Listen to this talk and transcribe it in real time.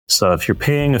So if you're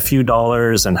paying a few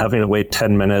dollars and having to wait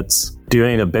 10 minutes,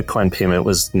 doing a Bitcoin payment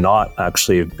was not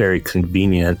actually very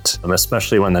convenient,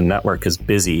 especially when the network is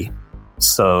busy.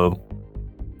 So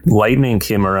Lightning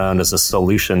came around as a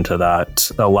solution to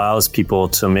that. It allows people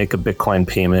to make a Bitcoin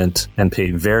payment and pay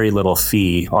very little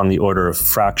fee, on the order of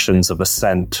fractions of a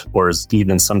cent, or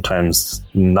even sometimes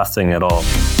nothing at all.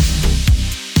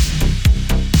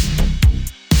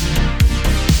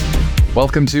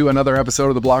 Welcome to another episode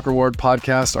of the Block Reward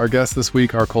Podcast. Our guests this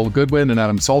week are Goodwin and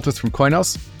Adam Soltys from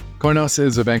Coinos. Coinos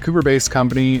is a Vancouver-based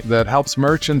company that helps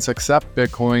merchants accept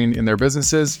Bitcoin in their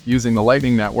businesses using the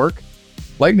Lightning Network.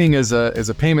 Lightning is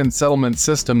a payment settlement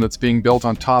system that's being built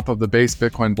on top of the base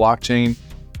Bitcoin blockchain.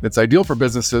 It's ideal for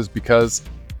businesses because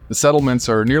the settlements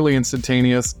are nearly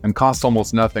instantaneous and cost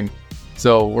almost nothing.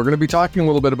 So we're going to be talking a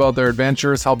little bit about their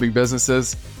adventures, helping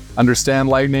businesses understand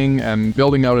Lightning and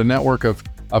building out a network of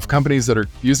companies that are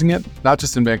using it, not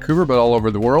just in Vancouver, but all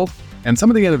over the world, and some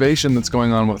of the innovation that's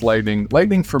going on with Lightning.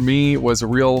 Lightning, for me, was a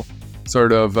real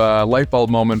sort of light bulb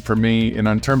moment for me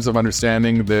in terms of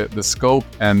understanding the scope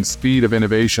and speed of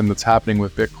innovation that's happening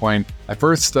with Bitcoin. I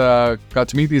first got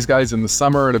to meet these guys in the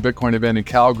summer at a Bitcoin event in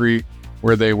Calgary,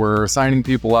 where they were signing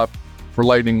people up for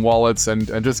Lightning wallets and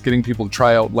just getting people to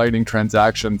try out Lightning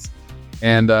transactions.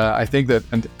 And I think that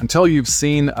until you've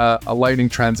seen a Lightning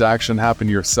transaction happen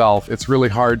yourself, it's really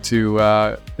hard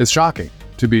to, it's shocking,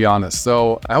 to be honest.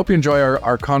 So I hope you enjoy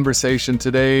our conversation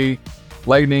today.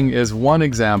 Lightning is one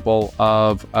example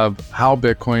of how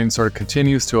Bitcoin sort of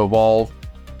continues to evolve,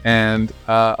 and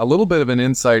a little bit of an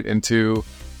insight into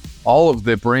all of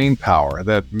the brain power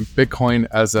that Bitcoin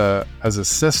as a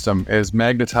system is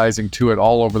magnetizing to it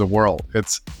all over the world.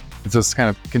 It's this kind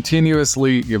of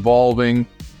continuously evolving,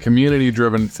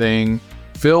 community-driven thing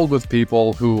filled with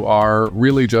people who are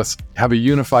really just have a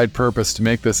unified purpose to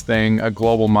make this thing a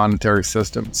global monetary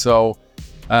system. So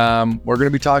we're going to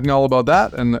be talking all about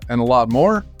that and a lot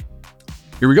more.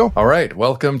 Here we go. All right.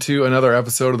 Welcome to another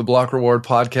episode of the Block Reward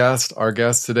Podcast. Our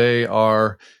guests today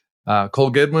are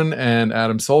Goodwin and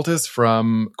Adam Soltys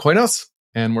from Coinos,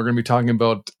 and we're going to be talking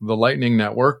about the Lightning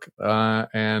Network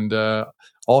and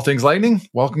all things Lightning.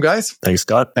 Welcome, guys. Thanks,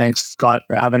 Scott. Thanks, Scott,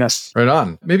 for having us. Right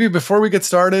on. Maybe before we get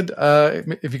started,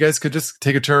 if you guys could just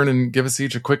take a turn and give us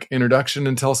each a quick introduction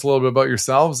and tell us a little bit about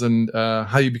yourselves and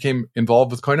how you became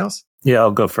involved with Coinos. Yeah,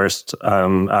 I'll go first.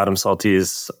 Adam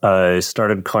Soltys. I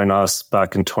started Coinos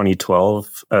back in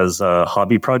 2012 as a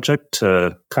hobby project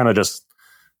to kind of just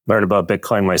learn about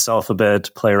Bitcoin myself a bit,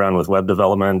 play around with web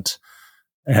development,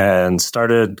 and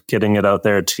started getting it out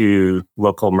there to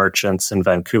local merchants in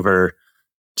Vancouver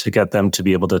to get them to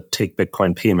be able to take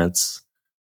Bitcoin payments.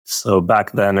 So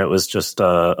back then it was just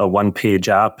a one-page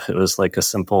app. It was like a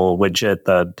simple widget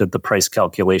that did the price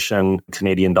calculation,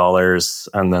 Canadian dollars,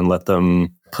 and then let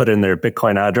them put in their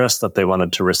Bitcoin address that they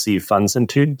wanted to receive funds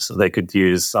into, so they could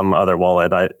use some other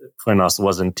wallet. Coinos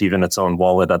wasn't even its own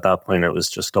wallet at that point. It was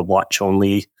just a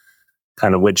watch-only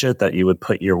kind of widget that you would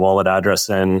put your wallet address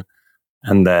in,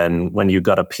 and then when you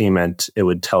got a payment, it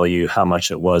would tell you how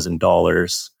much it was in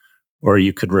dollars, or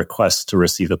you could request to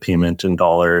receive a payment in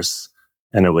dollars,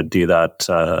 and it would do that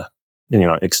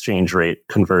exchange rate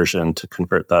conversion to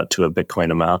convert that to a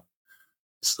Bitcoin amount.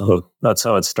 So that's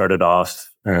how it started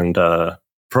off. And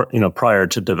prior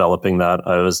to developing that,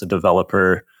 I was a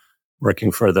developer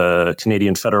working for the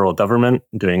Canadian federal government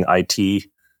doing IT.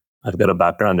 I've got a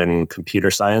background in computer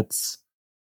science.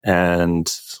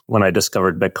 And when I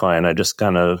discovered Bitcoin, I just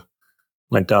kind of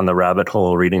went down the rabbit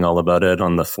hole reading all about it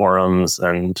on the forums.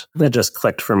 And it just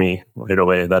clicked for me right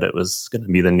away that it was going to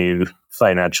be the new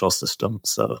financial system.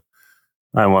 So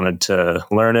I wanted to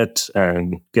learn it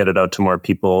and get it out to more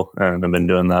people. And I've been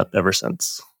doing that ever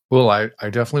since. Well, I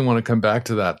definitely want to come back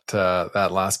to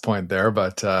that last point there,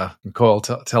 but Nicole,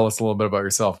 tell us a little bit about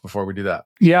yourself before we do that.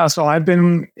 Yeah, so I've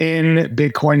been in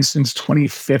Bitcoin since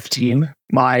 2015.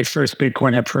 My first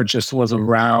Bitcoin I purchased was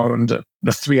around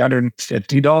the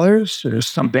 $350 or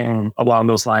something along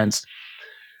those lines.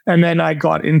 And then I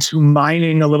got into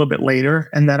mining a little bit later,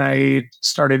 and then I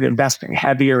started investing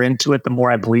heavier into it the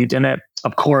more I believed in it.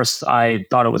 Of course, I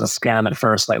thought it was a scam at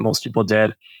first, like most people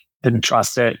did, didn't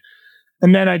trust it.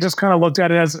 And then I just kind of looked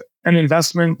at it as an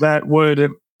investment that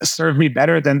would serve me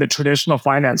better than the traditional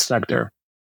finance sector.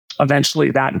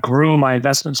 Eventually that grew, my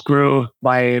investments grew,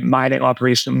 my mining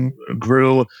operation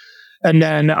grew. And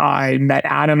then I met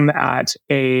Adam at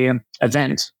a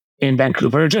event in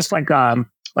Vancouver, just like a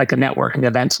networking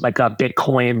event, like a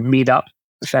Bitcoin meetup,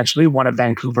 essentially one of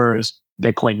Vancouver's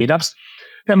Bitcoin meetups.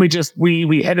 And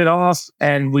we hit it off,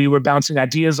 and we were bouncing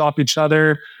ideas off each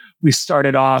other. we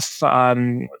started off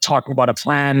talking about a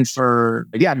plan for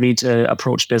me to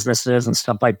approach businesses and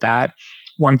stuff like that.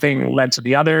 One thing led to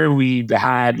the other. We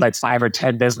had like 5 or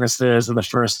 10 businesses in the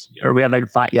first, or we had like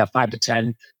 5 to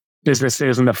 10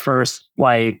 businesses in the first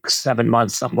like 7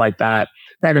 months, something like that.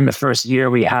 Then in the first year,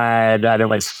 we had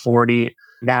like 40.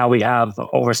 Now we have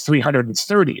over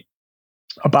 330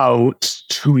 about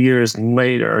 2 years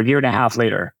later, a year and a half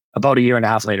later, about a year and a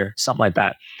half later, something like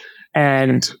that.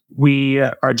 And we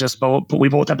are but we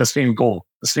both have the same goal.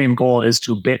 The same goal is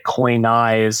to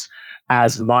Bitcoinize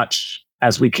as much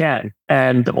as we can.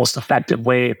 And the most effective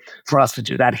way for us to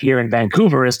do that here in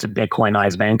Vancouver is to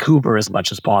Bitcoinize Vancouver as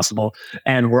much as possible.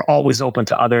 And we're always open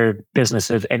to other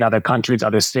businesses in other countries,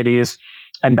 other cities.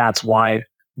 And that's why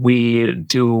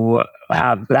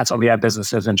that's why we have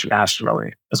businesses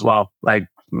internationally as well, like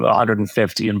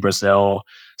 150 in Brazil,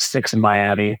 6 in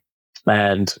Miami.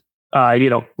 And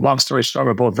long story short,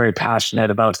 we're both very passionate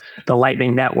about the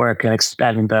Lightning Network and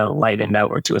expanding the Lightning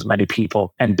Network to as many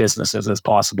people and businesses as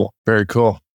possible. Very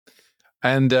cool.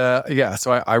 And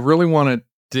so I really want to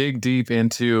dig deep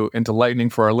into Lightning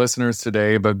for our listeners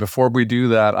today. But before we do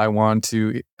that, I want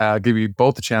to give you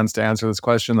both a chance to answer this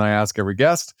question that I ask every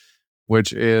guest,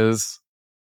 which is,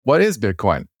 what is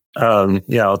Bitcoin?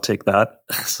 I'll take that.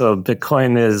 So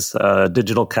Bitcoin is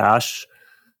digital cash.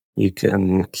 You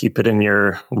can keep it in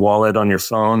your wallet on your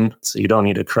phone, so you don't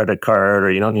need a credit card or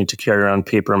you don't need to carry around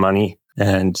paper money.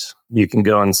 And you can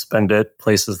go and spend it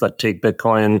places that take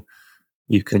Bitcoin.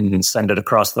 You can send it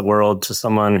across the world to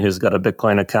someone who's got a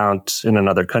Bitcoin account in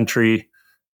another country.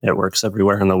 It works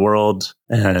everywhere in the world,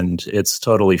 and it's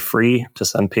totally free to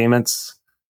send payments.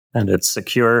 And it's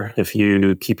secure. If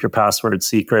you keep your password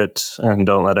secret and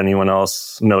don't let anyone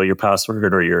else know your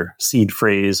password or your seed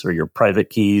phrase or your private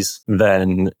keys,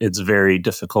 then it's very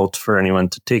difficult for anyone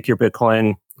to take your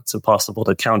Bitcoin. It's impossible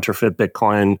to counterfeit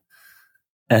Bitcoin,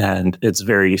 and it's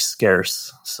very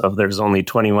scarce. So there's only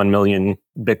 21 million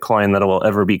Bitcoin that will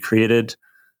ever be created.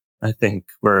 I think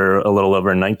we're a little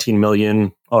over 19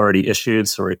 million already issued,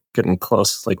 so we're getting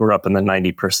close. Like we're up in the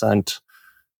 90%.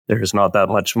 There's not that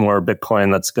much more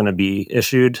Bitcoin that's going to be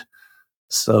issued.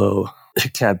 So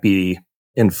it can't be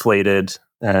inflated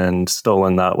and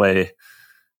stolen that way.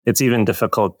 It's even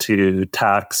difficult to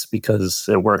tax because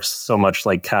it works so much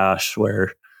like cash,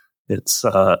 where it's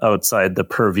outside the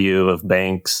purview of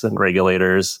banks and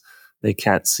regulators. They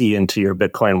can't see into your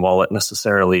Bitcoin wallet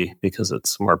necessarily because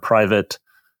it's more private.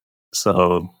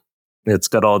 So it's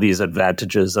got all these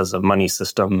advantages as a money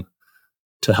system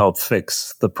to help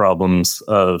fix the problems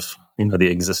of the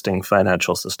existing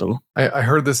financial system. I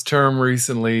heard this term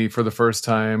recently for the first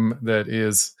time, that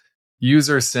is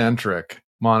user-centric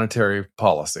monetary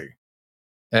policy,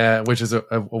 which is a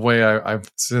way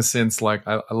I've since like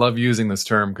I love using this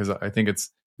term because I think it's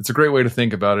a great way to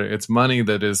think about it. It's money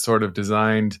that is sort of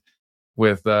designed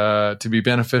with to be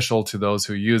beneficial to those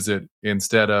who use it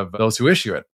instead of those who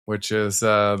issue it, which is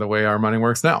the way our money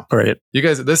works now. Right. You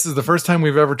guys, this is the first time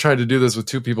we've ever tried to do this with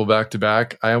 2 people back to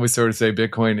back. I always sort of say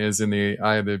Bitcoin is in the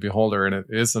eye of the beholder, and it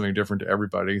is something different to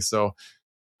everybody. So,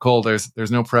 Cole, there's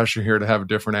no pressure here to have a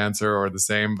different answer or the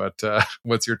same, but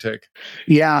what's your take?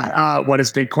 Yeah. What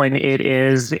is Bitcoin? It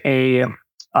is a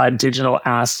digital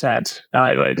asset.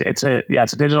 It's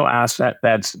a digital asset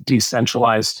that's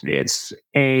decentralized. It's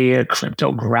a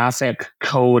cryptographic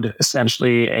code,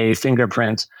 essentially a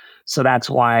fingerprint. So that's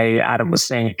why Adam was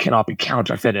saying it cannot be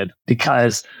counterfeited,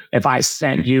 because if I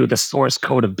sent you the source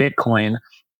code of Bitcoin,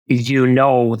 you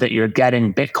know that you're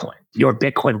getting Bitcoin. Your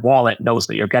Bitcoin wallet knows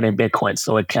that you're getting Bitcoin,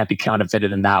 so it can't be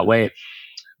counterfeited in that way.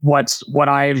 What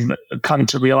I've come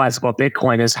to realize about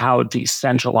Bitcoin is how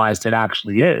decentralized it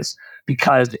actually is,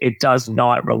 because it does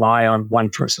not rely on one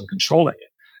person controlling it.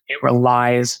 It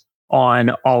relies on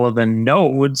all of the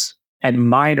nodes and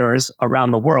miners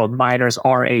around the world. Miners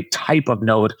are a type of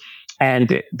node,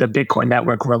 and the Bitcoin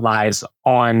network relies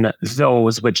on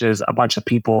those, which is a bunch of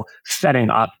people setting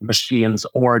up machines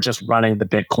or just running the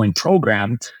Bitcoin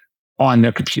program on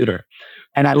their computer.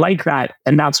 And I like that.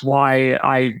 And that's why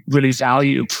I really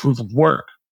value proof of work.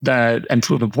 And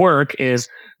proof of work is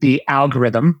the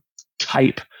algorithm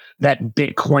type that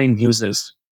Bitcoin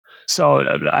uses. So,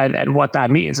 and what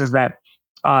that means is that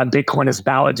Bitcoin is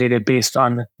validated based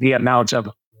on the amount of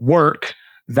work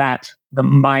that the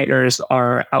miners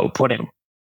are outputting,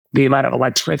 the amount of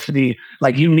electricity.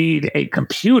 Like, you need a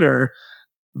computer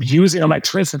using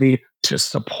electricity to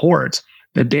support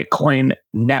the Bitcoin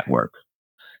network.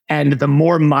 And the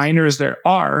more miners there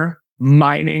are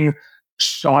mining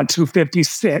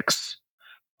SHA-256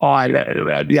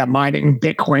 mining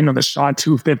Bitcoin on the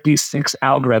SHA-256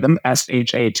 algorithm,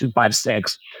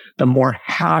 SHA-256, the more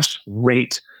hash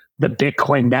rate the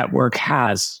Bitcoin network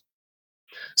has.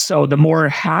 So the more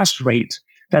hash rate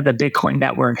that the Bitcoin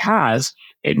network has,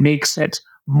 it makes it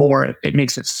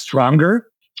stronger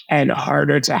and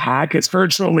harder to hack. It's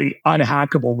virtually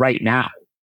unhackable right now.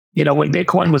 When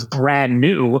Bitcoin was brand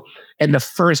new in the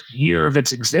first year of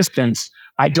its existence,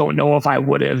 I don't know if I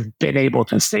would have been able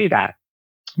to say that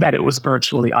it was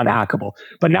virtually unhackable.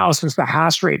 But now, since the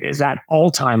hash rate is at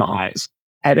all-time highs,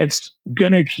 and it's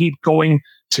going to keep going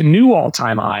to new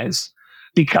all-time highs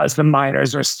because the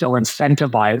miners are still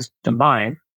incentivized to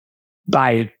mine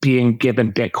by being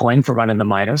given Bitcoin for running the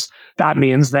miners, that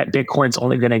means that Bitcoin's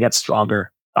only going to get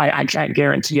stronger. I can't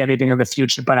guarantee anything in the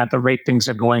future, but at the rate things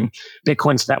are going,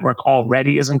 Bitcoin's network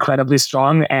already is incredibly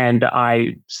strong, and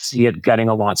I see it getting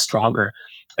a lot stronger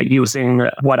using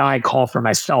what I call for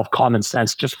myself common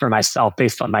sense, just for myself,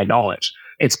 based on my knowledge.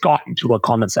 It's gotten to a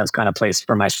common sense kind of place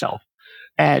for myself.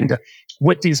 And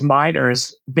with these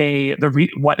miners,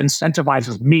 what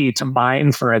incentivizes me to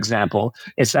mine, for example,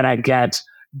 is that I get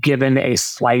given a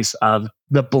slice of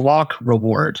the block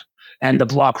reward. And the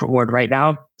block reward right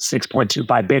now,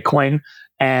 6.25 Bitcoin.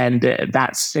 And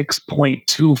that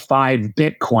 6.25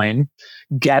 Bitcoin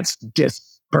gets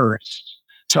dispersed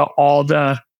to all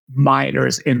the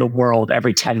miners in the world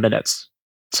every 10 minutes.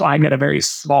 So I get a very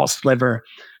small sliver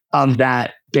of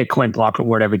that Bitcoin block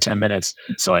reward every 10 minutes.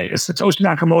 So Satoshi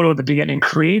Nakamoto at the beginning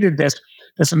created this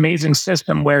amazing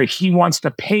system where he wants to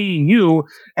pay you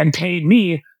and pay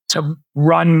me to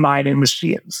run mining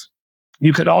machines.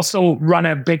 You could also run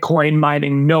a Bitcoin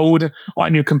mining node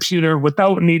on your computer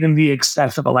without needing the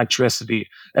excessive electricity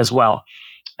as well.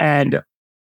 And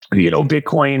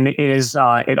Bitcoin is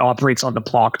it operates on the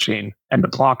blockchain, and the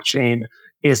blockchain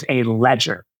is a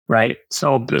ledger, right?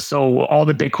 So all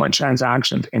the Bitcoin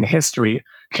transactions in history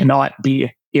cannot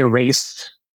be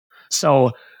erased.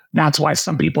 So that's why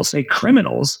some people say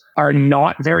criminals are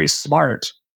not very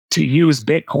smart to use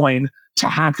Bitcoin to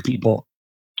hack people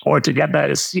or to get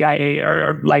the CIA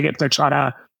or like if they're trying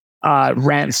to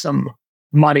ransom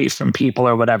money from people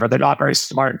or whatever. They're not very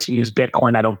smart to use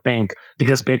Bitcoin, I don't think,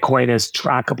 because Bitcoin is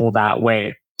trackable that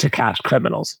way to catch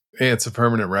criminals. It's a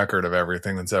permanent record of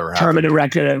everything that's ever happened. Permanent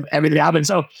record of everything that happened.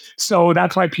 So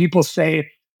that's why people say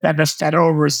that the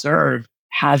Federal Reserve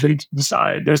hasn't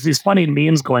decided. There's these funny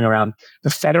memes going around. The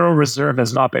Federal Reserve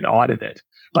has not been audited,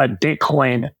 but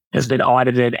Bitcoin has been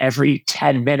audited every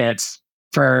 10 minutes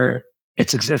for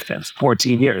its existence,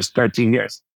 14 years, 13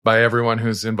 years. By everyone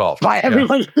who's involved.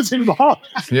 Who's involved.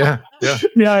 Yeah.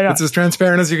 Yeah. It's as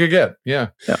transparent as you could get. Yeah,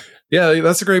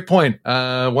 that's a great point.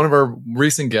 One of our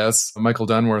recent guests, Michael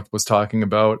Dunworth, was talking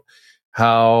about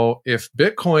how if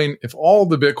all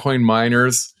the Bitcoin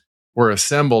miners were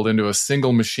assembled into a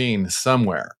single machine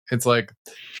somewhere, it's like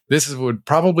this would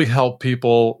probably help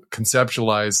people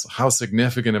conceptualize how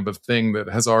significant of a thing that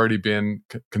has already been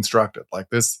constructed. Like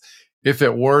this, if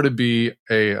it were to be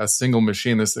a single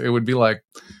machine, it would be like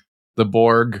the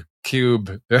Borg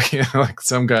cube, like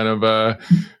some kind of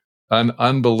an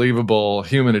unbelievable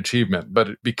human achievement. But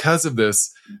because of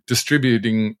this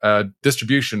distribution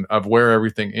of where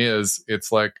everything is, it's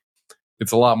a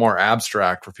lot more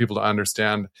abstract for people to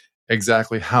understand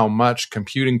exactly how much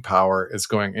computing power is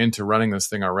going into running this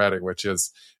thing already, which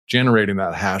is generating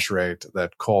that hash rate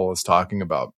that Cole is talking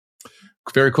about.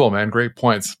 Very cool, man. Great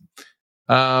points.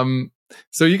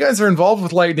 So you guys are involved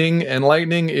with Lightning, and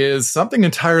Lightning is something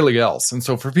entirely else. And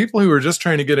so for people who are just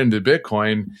trying to get into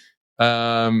Bitcoin,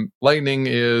 Lightning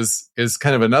is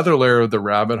kind of another layer of the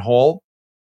rabbit hole.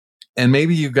 And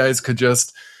maybe you guys could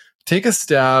just take a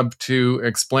stab to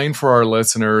explain for our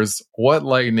listeners what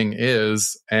Lightning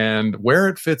is and where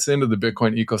it fits into the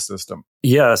Bitcoin ecosystem.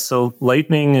 Yeah, so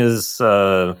Lightning is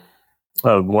a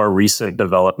more recent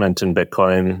development in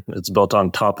Bitcoin. It's built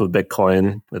on top of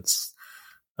Bitcoin. It's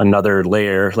another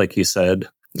layer, like you said.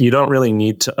 You don't really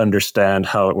need to understand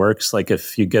how it works. Like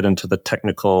if you get into the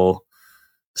technical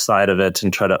side of it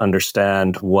and try to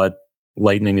understand what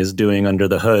Lightning is doing under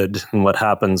the hood and what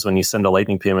happens when you send a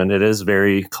Lightning payment, it is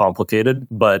very complicated.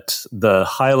 But the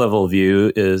high level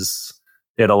view is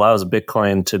it allows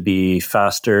Bitcoin to be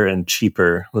faster and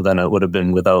cheaper than it would have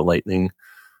been without Lightning.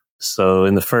 So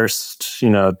in the first,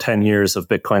 10 years of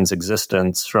Bitcoin's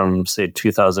existence, from say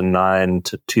 2009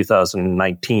 to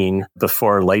 2019,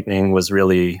 before Lightning was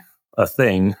really a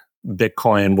thing,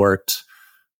 Bitcoin worked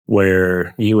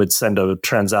where you would send a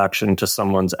transaction to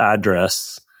someone's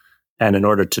address. And in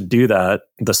order to do that,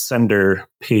 the sender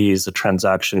pays a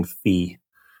transaction fee,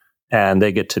 and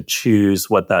they get to choose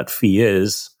what that fee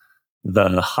is.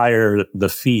 The higher the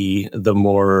fee, the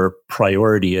more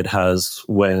priority it has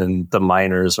when the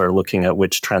miners are looking at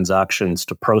which transactions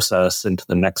to process into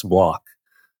the next block.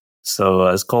 So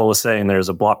as Cole was saying, there's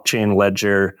a blockchain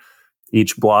ledger.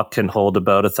 Each block can hold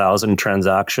about 1,000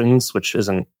 transactions, which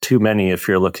isn't too many if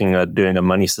you're looking at doing a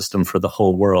money system for the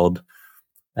whole world.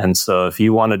 And so if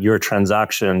you wanted your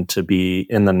transaction to be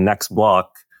in the next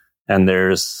block, and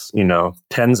there's,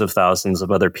 tens of thousands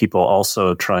of other people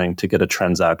also trying to get a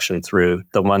transaction through,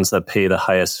 the ones that pay the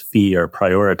highest fee are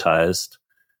prioritized.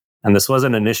 And this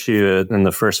wasn't an issue in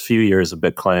the first few years of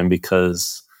Bitcoin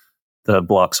because the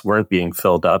blocks weren't being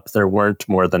filled up. There weren't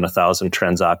more than 1,000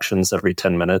 transactions every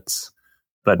 10 minutes.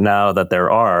 But now that there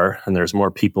are, and there's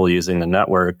more people using the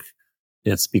network,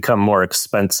 it's become more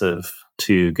expensive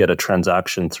to get a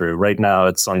transaction through. Right now,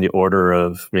 it's on the order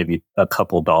of maybe a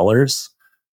couple dollars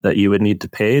that you would need to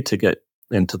pay to get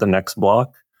into the next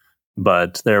block.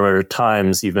 But there were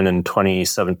times, even in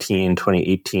 2017,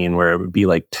 2018, where it would be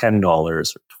like $10 or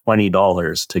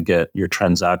 $20 to get your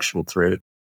transaction through.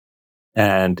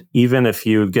 And even if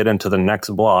you get into the next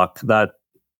block, that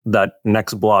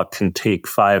next block can take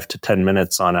 5 to 10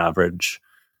 minutes on average.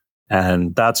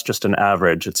 And that's just an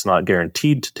average. It's not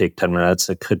guaranteed to take 10 minutes.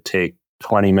 It could take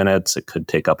 20 minutes. It could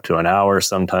take up to an hour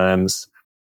sometimes.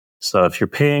 So if you're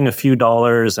paying a few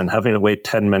dollars and having to wait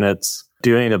 10 minutes,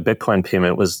 doing a Bitcoin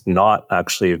payment was not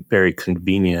actually very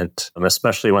convenient,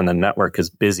 especially when the network is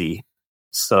busy.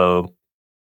 So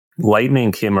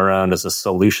Lightning came around as a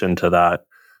solution to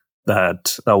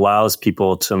that allows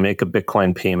people to make a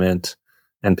Bitcoin payment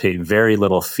and pay very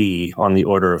little fee on the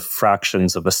order of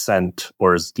fractions of a cent,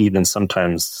 or even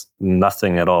sometimes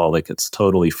nothing at all. Like it's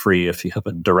totally free if you have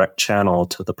a direct channel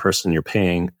to the person you're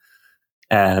paying.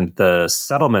 And the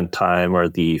settlement time or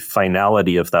the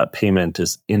finality of that payment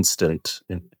is instant.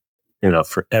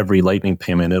 For every Lightning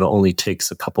payment, it only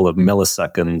takes a couple of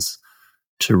milliseconds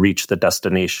to reach the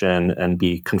destination and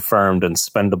be confirmed and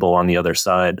spendable on the other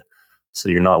side. So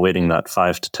you're not waiting that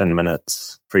 5 to 10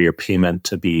 minutes for your payment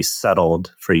to be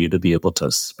settled for you to be able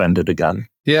to spend it again.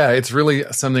 Yeah, it's really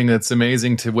something that's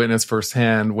amazing to witness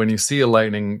firsthand when you see a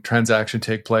Lightning transaction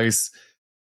take place.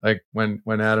 Like when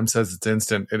Adam says it's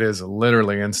instant, it is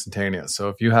literally instantaneous. So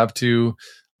if you have two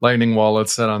Lightning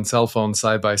wallets set on cell phones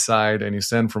side by side and you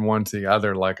send from one to the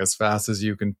other, like as fast as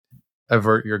you can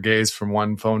avert your gaze from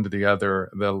one phone to the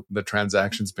other, the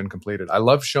transaction's been completed. I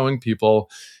love showing people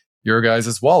your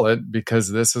guys' wallet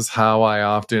because this is how I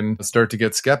often start to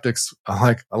get skeptics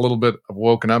like a little bit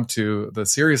woken up to the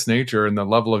serious nature and the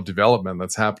level of development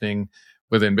that's happening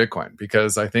within Bitcoin.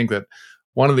 Because I think that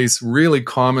one of these really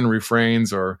common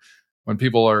refrains, or when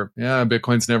people are,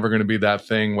 Bitcoin's never going to be that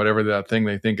thing, whatever that thing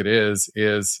they think it is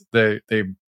the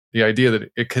idea that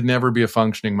it could never be a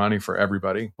functioning money for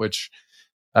everybody, which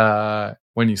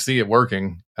when you see it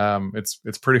working,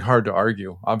 it's pretty hard to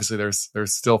argue. Obviously, there's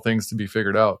still things to be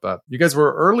figured out. But you guys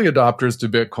were early adopters to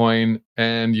Bitcoin,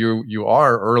 and you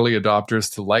are early adopters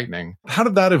to Lightning. How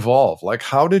did that evolve? Like,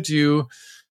 how did you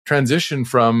transition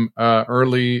from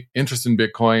early interest in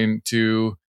Bitcoin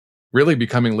to really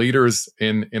becoming leaders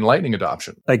in Lightning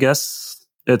adoption? I guess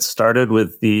it started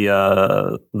with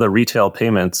the retail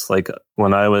payments. Like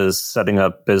when I was setting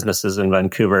up businesses in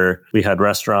Vancouver, we had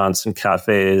restaurants and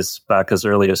cafes back as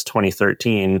early as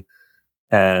 2013.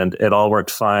 And it all worked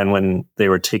fine when they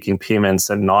were taking payments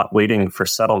and not waiting for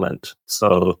settlement.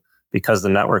 So because the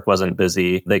network wasn't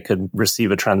busy, they could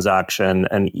receive a transaction.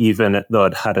 And even though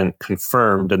it hadn't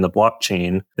confirmed in the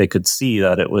blockchain, they could see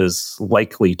that it was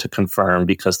likely to confirm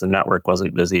because the network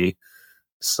wasn't busy.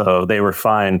 So they were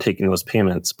fine taking those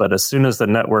payments. But as soon as the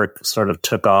network sort of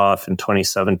took off in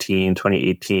 2017,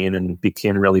 2018, and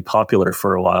became really popular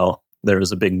for a while, there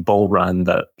was a big bull run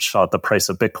that shot the price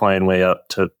of Bitcoin way up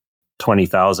to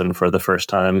 20,000 for the first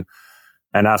time.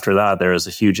 And after that, there was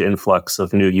a huge influx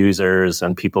of new users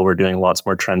and people were doing lots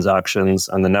more transactions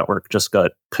and the network just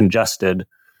got congested.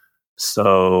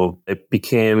 So it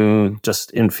became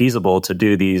just infeasible to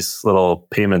do these little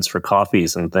payments for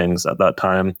coffees and things at that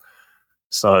time.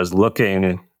 So I was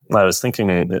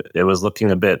thinking it was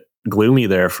looking a bit gloomy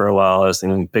there for a while. I was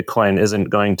thinking Bitcoin isn't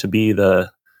going to be the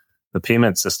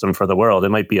payment system for the world. It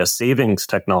might be a savings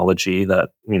technology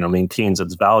that, maintains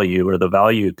its value, or the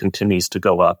value continues to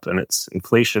go up and it's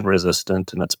inflation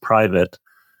resistant and it's private,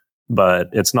 but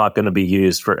it's not going to be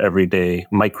used for everyday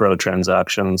micro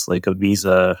transactions like a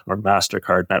Visa or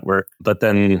MasterCard network. But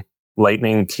then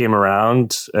Lightning came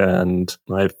around and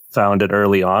I found it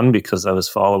early on because I was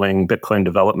following Bitcoin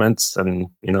developments and,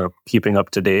 keeping up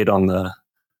to date on the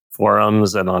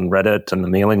forums and on Reddit and the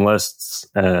mailing lists.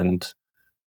 And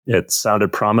it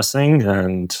sounded promising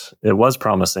and it was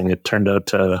promising. It turned out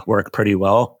to work pretty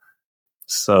well.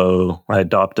 So I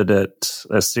adopted it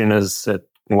as soon as it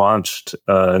launched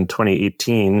in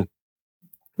 2018.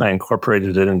 I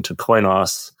incorporated it into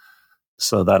Coinos.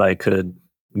 so that I could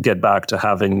get back to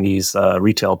having these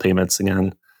retail payments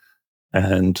again.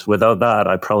 And without that,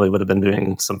 I probably would have been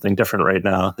doing something different right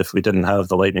now if we didn't have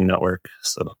the Lightning Network.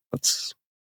 So that's,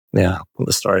 the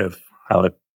story of how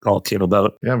it all came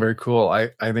about. Yeah, very cool.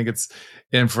 I think it's,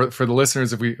 and for the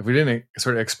listeners, if we didn't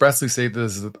sort of expressly say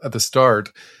this at the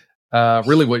start,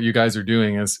 really what you guys are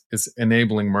doing is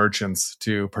enabling merchants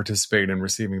to participate in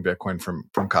receiving Bitcoin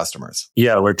from customers.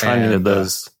 Yeah, we're trying to get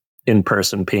those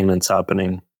in-person payments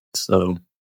happening. So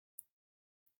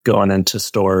going into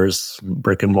stores,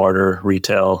 brick and mortar,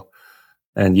 retail,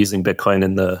 and using Bitcoin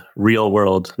in the real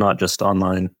world, not just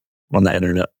online on the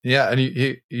internet. Yeah,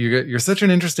 and you're such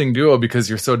an interesting duo because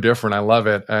you're so different. I love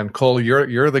it. And Cole,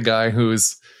 you're the guy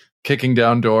who's kicking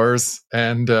down doors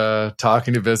and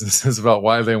talking to businesses about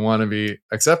why they want to be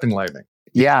accepting Lightning.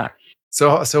 Yeah.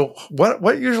 So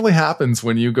what usually happens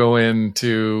when you go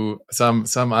into some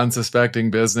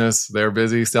unsuspecting business? They're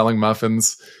busy selling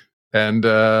muffins, and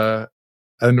then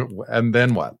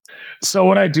what? So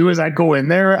what I do is I go in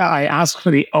there, I ask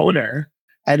for the owner,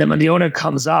 and then when the owner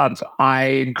comes up,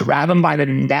 I grab him by the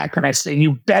neck and I say,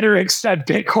 "You better accept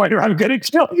Bitcoin or I'm going to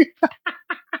kill you."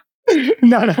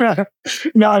 No.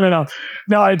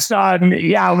 It's Adam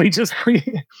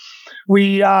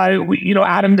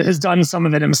has done some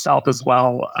of it himself as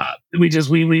well. We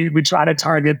try to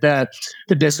target the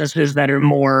businesses that are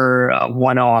more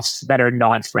one-offs, that are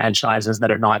not franchises,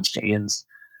 that are not chains,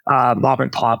 mom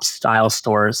and pop style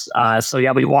stores.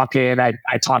 We walk in, I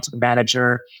talk to the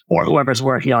manager or whoever's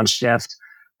working on shift,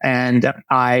 and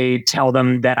I tell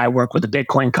them that I work with a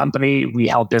Bitcoin company. We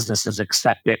help businesses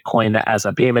accept Bitcoin as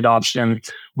a payment option.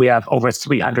 We have over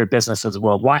 300 businesses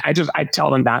worldwide. I tell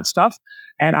them that stuff.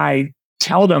 And I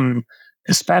tell them,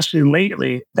 especially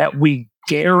lately, that we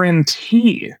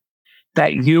guarantee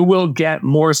that you will get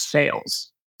more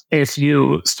sales if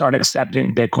you start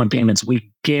accepting Bitcoin payments.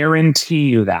 We guarantee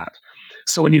you that.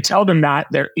 So when you tell them that,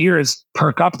 their ears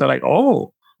perk up. They're like,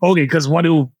 oh, okay, because what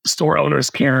do store owners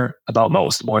care about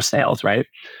most? More sales, right?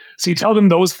 So you tell them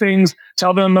those things,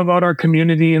 tell them about our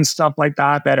community and stuff like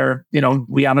that, that are,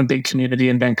 we have a big community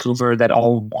in Vancouver that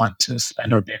all want to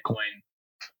spend our Bitcoin.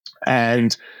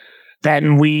 And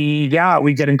then we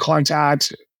get in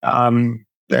contact,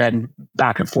 and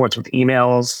back and forth with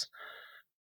emails.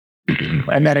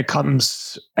 And then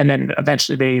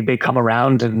eventually they come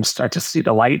around and start to see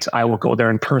the light. I will go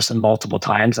there in person multiple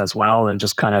times as well and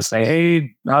just kind of say,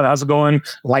 "Hey, how's it going?"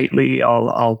 Lightly,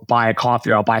 I'll buy a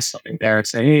coffee or I'll buy something there and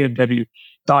say, "Hey, have you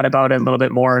thought about it a little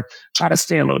bit more?" Try to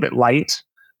stay a little bit light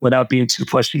without being too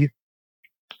pushy.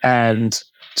 And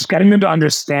just getting them to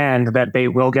understand that they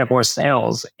will get more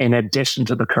sales in addition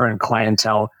to the current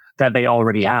clientele that they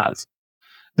already have.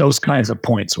 Those kinds of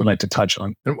points we'd like to touch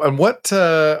on. And what,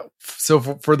 so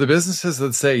for the businesses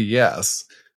that say yes,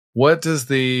 what does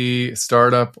the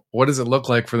startup, what does it look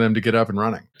like for them to get up and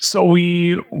running? So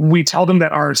we tell them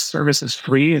that our service is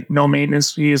free, no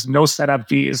maintenance fees, no setup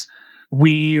fees.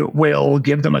 We will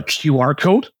give them a QR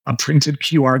code, a printed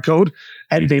QR code,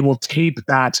 and they will tape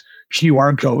that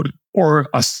QR code or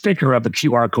a sticker of the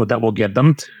QR code that we'll give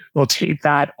them. We'll tape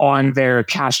that on their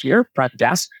cashier front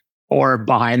desk or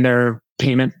behind their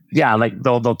payment. Yeah, like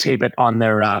they'll tape it on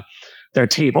their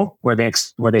table where they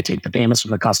take the payments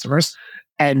from the customers.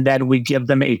 And then we give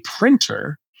them a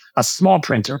printer, a small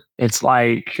printer. It's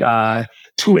like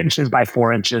 2 inches by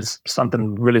 4 inches,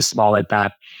 something really small like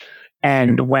that.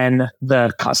 And when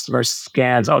the customer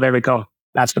scans, oh, there we go.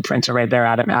 That's the printer right there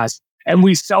Adam has. And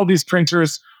we sell these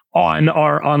printers on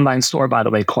our online store, by the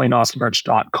way,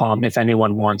 coinosmerch.com, if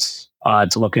anyone wants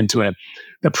to look into it.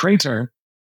 The printer,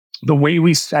 the way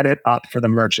we set it up for the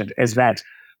merchant is that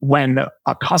when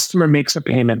a customer makes a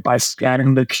payment by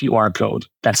scanning the QR code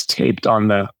that's taped on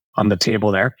the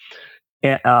table there,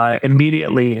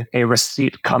 immediately a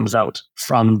receipt comes out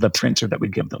from the printer that we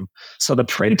give them. So the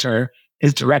printer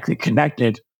is directly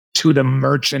connected to the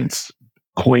merchant's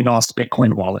Coinos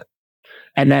Bitcoin wallet.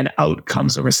 And then out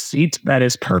comes a receipt that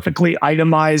is perfectly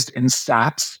itemized in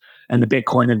sats and the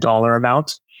Bitcoin and dollar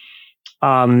amount.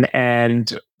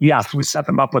 We set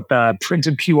them up with the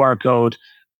printed QR code,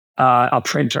 a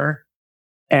printer,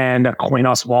 and a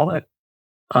Coinos wallet.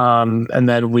 And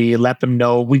then we let them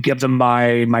know, we give them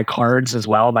my cards as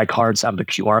well. My cards have the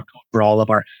QR code for all of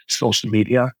our social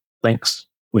media links.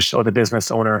 We show the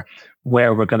business owner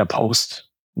where we're going to post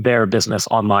their business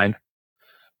online.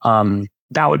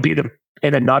 That would be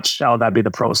in a nutshell, that'd be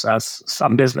the process.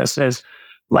 Some businesses,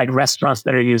 like restaurants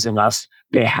that are using us,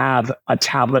 they have a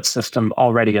tablet system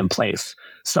already in place.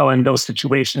 So in those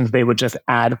situations, they would just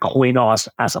add Coinos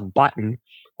as a button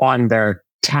on their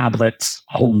tablet's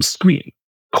home screen.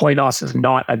 Coinos is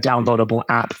not a downloadable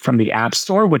app from the App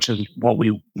Store, which is what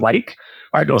we like.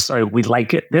 We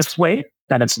like it this way,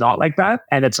 that it's not like that.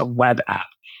 And it's a web app.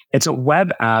 It's a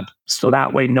web app, so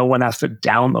that way no one has to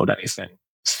download anything.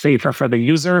 Safer for the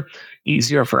user,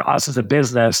 easier for us as a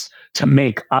business to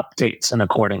make updates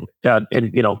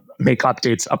make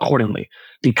updates accordingly.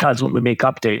 Because when we make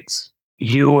updates,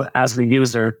 you as the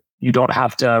user, you don't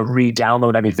have to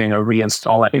re-download anything or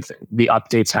reinstall anything. The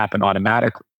updates happen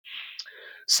automatically.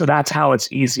 So that's how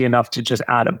it's easy enough to just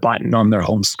add a button on their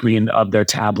home screen of their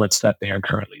tablets that they are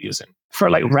currently using. For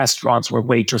like restaurants where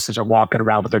waitresses are walking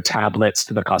around with their tablets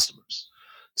to the customers.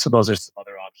 So those are some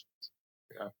other options.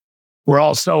 Yeah. We're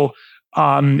also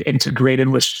integrated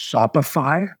with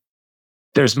Shopify.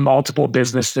 There's multiple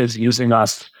businesses using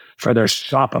us for their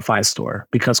Shopify store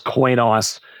because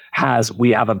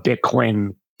we have a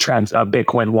Bitcoin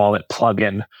wallet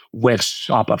plugin with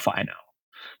Shopify now.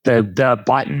 The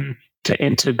button to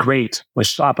integrate with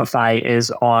Shopify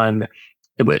is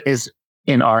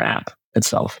in our app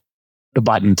itself. The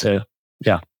button to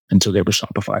integrate with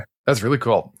Shopify. That's really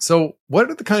cool. So, what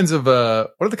are the kinds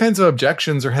of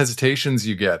objections or hesitations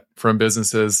you get from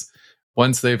businesses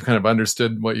once they've kind of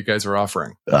understood what you guys are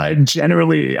offering?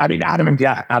 Generally,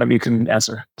 Adam, you can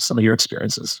answer some of your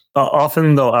experiences.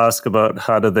 Often they'll ask about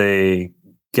how do they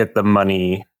get the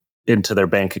money into their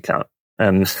bank account,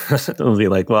 and it'll be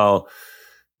like, well,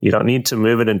 you don't need to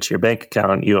move it into your bank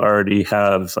account. You already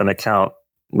have an account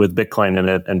with Bitcoin in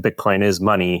it, and Bitcoin is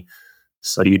money.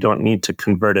 So you don't need to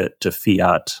convert it to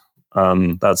fiat.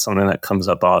 That's something that comes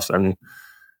up often.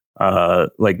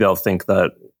 They'll think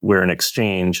that we're an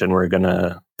exchange and we're going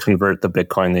to convert the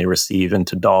Bitcoin they receive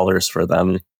into dollars for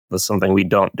them. That's something we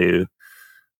don't do.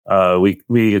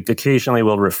 We occasionally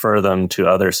will refer them to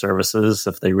other services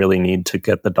if they really need to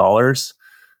get the dollars.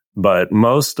 But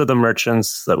most of the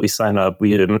merchants that we sign up,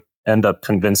 we end up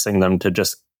convincing them to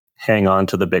just hang on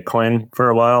to the Bitcoin for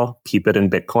a while, keep it in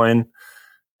Bitcoin.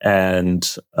 And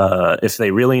if they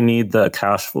really need the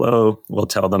cash flow, we'll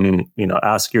tell them,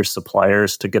 ask your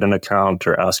suppliers to get an account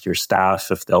or ask your staff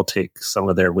if they'll take some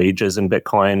of their wages in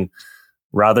Bitcoin.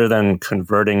 Rather than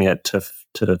converting it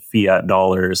to fiat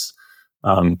dollars,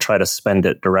 try to spend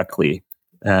it directly.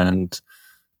 And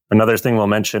another thing we'll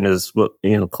mention is what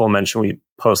Cole mentioned, we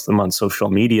post them on social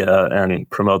media and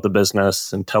promote the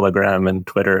business and Telegram and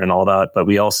Twitter and all that. But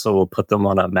we also will put them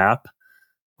on a map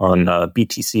on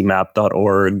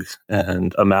btcmap.org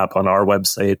and a map on our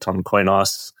website on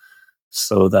Coinos,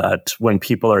 so that when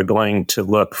people are going to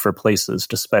look for places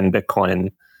to spend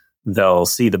Bitcoin, they'll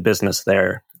see the business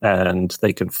there and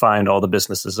they can find all the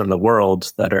businesses in the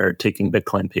world that are taking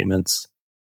Bitcoin payments.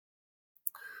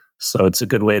 So it's a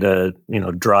good way to,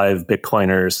 drive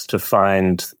Bitcoiners to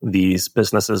find these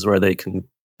businesses where they can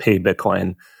pay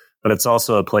Bitcoin. But it's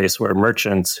also a place where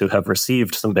merchants who have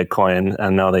received some Bitcoin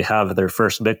and now they have their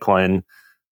first Bitcoin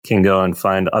can go and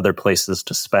find other places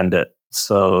to spend it.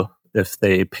 So if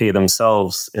they pay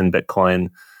themselves in Bitcoin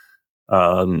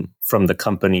from the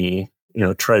company,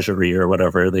 treasury or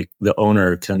whatever, the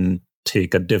owner can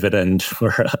take a dividend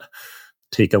or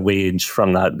take a wage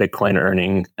from that Bitcoin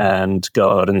earning and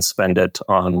go out and spend it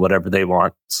on whatever they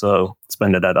want. So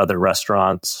spend it at other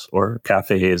restaurants or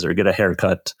cafes or get a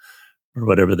haircut or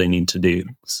whatever they need to do.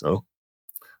 So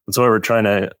that's what we're trying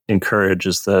to encourage,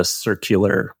 is the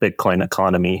circular Bitcoin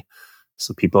economy.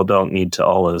 So people don't need to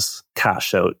always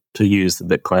cash out to use the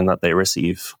Bitcoin that they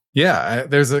receive. Yeah,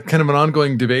 there's a kind of an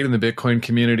ongoing debate in the Bitcoin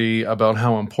community about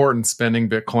how important spending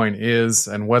Bitcoin is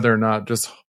and whether or not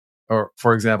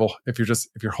for example, if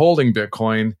you're holding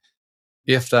Bitcoin,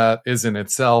 if that is in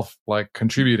itself like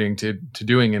contributing to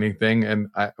doing anything. And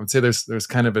I would say there's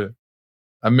kind of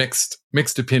a mixed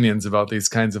opinions about these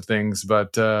kinds of things.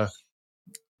 But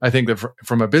I think that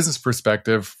from a business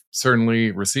perspective,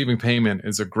 certainly receiving payment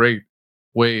is a great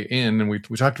way in. And we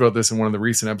talked about this in one of the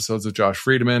recent episodes of Josh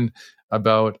Friedman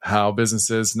about how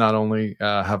businesses not only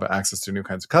have access to new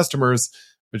kinds of customers,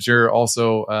 but you're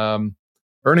also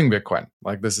earning Bitcoin.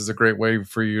 Like, this is a great way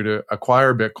for you to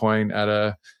acquire Bitcoin at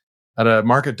a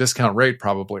market discount rate,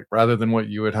 probably, rather than what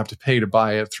you would have to pay to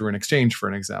buy it through an exchange, for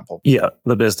an example. Yeah,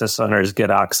 the business owners get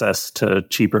access to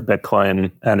cheaper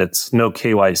Bitcoin, and it's no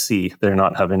KYC. They're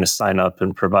not having to sign up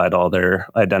and provide all their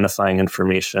identifying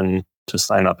information to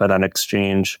sign up at an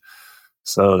exchange.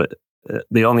 So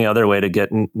the only other way to get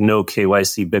no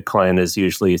KYC Bitcoin is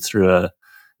usually through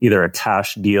either a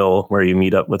cash deal where you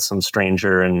meet up with some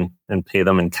stranger and pay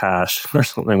them in cash or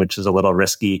something, which is a little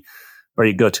risky, or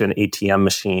you go to an ATM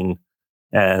machine,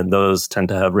 and those tend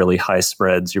to have really high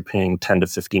spreads. You're paying 10 to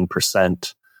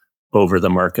 15% over the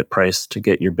market price to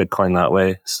get your Bitcoin that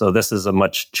way. So this is a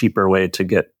much cheaper way to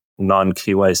get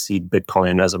non-KYC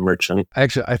Bitcoin as a merchant.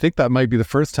 Actually, I think that might be the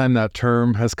first time that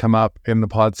term has come up in the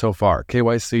pod so far.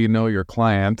 KYC, know your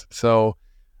client. So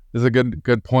this is a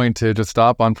good point to just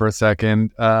stop on for a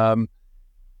second.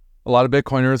 A lot of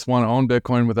Bitcoiners want to own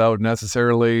Bitcoin without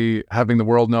necessarily having the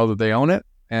world know that they own it.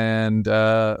 And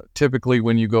typically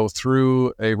when you go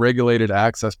through a regulated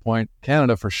access point,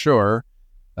 Canada for sure,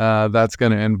 that's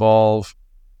going to involve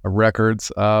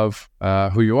records of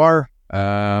who you are,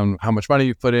 how much money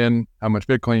you put in, how much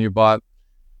Bitcoin you bought.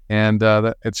 And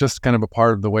it's just kind of a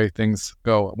part of the way things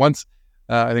go. Once,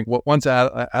 I think once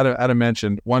Adam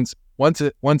mentioned, once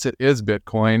it is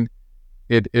Bitcoin,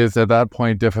 it is at that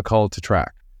point difficult to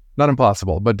track. Not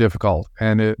impossible, but difficult.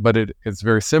 But it's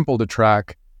very simple to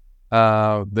track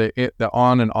the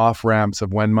on and off ramps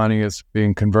of when money is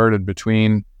being converted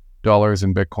between dollars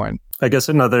and Bitcoin. I guess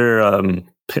another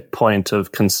point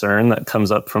of concern that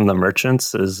comes up from the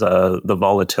merchants is the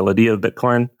volatility of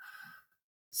Bitcoin.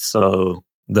 So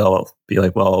they'll be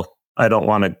like, well, I don't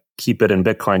want to keep it in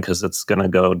Bitcoin because it's going to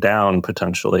go down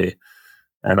potentially.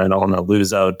 And I don't want to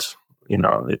lose out,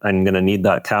 I'm going to need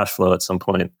that cash flow at some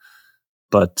point.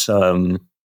 But,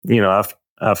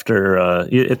 after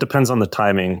it depends on the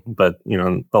timing, but,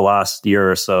 the last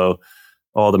year or so,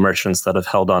 all the merchants that have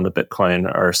held on to Bitcoin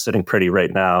are sitting pretty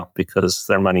right now because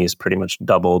their money is pretty much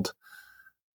doubled.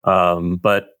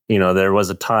 But, there was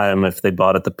a time if they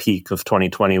bought at the peak of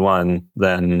 2021,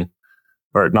 then,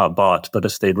 or not bought, but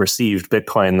if they'd received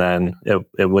Bitcoin, then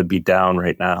it would be down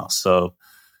right now. So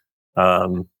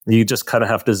you just kind of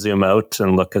have to zoom out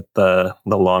and look at the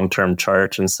long-term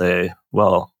chart and say,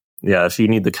 well, yeah, if you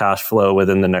need the cash flow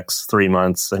within the next 3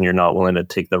 months and you're not willing to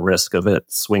take the risk of it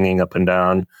swinging up and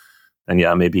down, then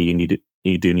yeah, maybe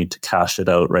you do need to cash it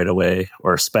out right away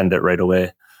or spend it right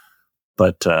away.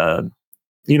 But they're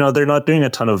not doing a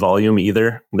ton of volume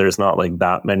either. There's not like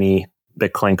that many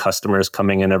Bitcoin customers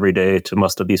coming in every day to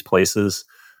most of these places.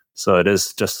 So it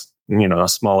is just, a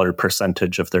smaller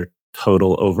percentage of their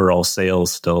total overall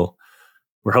sales still.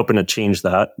 We're hoping to change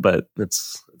that, but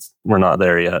we're not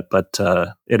there yet. But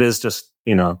it is just,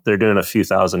 they're doing a few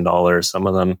 $1,000s, some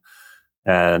of them.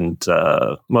 And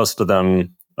most of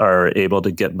them are able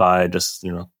to get by just,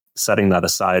 setting that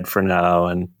aside for now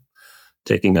and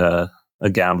taking a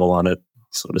gamble on it,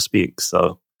 so to speak.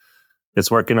 So it's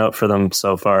working out for them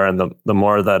so far. And the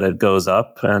more that it goes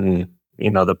up and,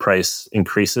 the price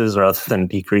increases rather than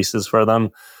decreases for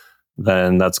them,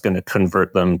 then that's going to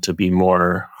convert them to be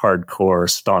more hardcore,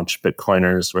 staunch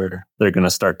Bitcoiners where they're going to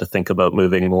start to think about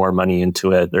moving more money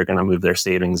into it. They're going to move their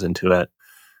savings into it.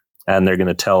 And they're going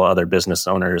to tell other business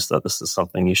owners that this is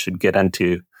something you should get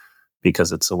into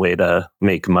because it's a way to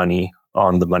make money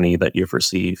on the money that you've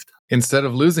received. Instead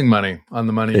of losing money on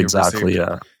the money you've received. Exactly,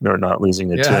 yeah. They're not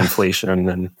losing it to inflation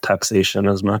and taxation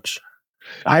as much.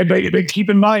 But keep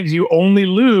in mind, you only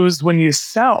lose when you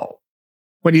sell.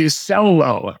 When you sell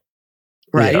low,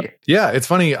 right? Yeah, it's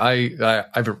funny. I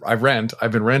rent.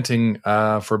 I've been renting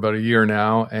for about a year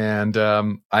now, and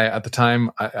at the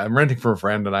time I'm renting for a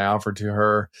friend, and I offered to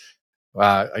her,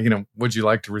 would you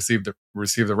like to receive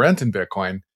the rent in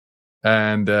Bitcoin?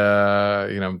 And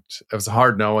it was a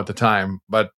hard no at the time,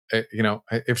 but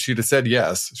if she'd have said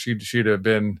yes, she'd have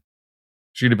been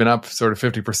up sort of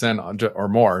 50% or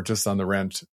more just on the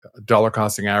rent, dollar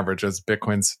costing average, as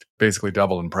Bitcoin's basically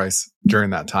doubled in price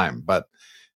during that time, but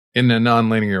in a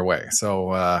non-linear way.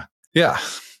 So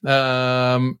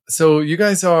so you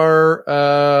guys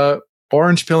are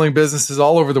orange pilling businesses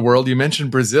all over the world. You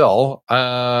mentioned Brazil.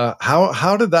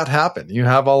 How did that happen? You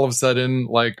have all of a sudden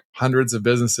like hundreds of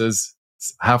businesses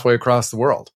halfway across the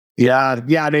world.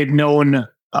 Yeah, they've known.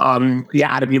 Adam,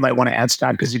 you might want to answer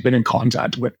that because you've been in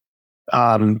contact with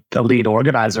the lead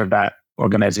organizer of that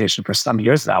organization for some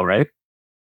years now, right?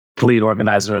 The lead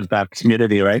organizer of that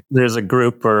community, right? There's a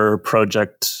group or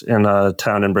project in a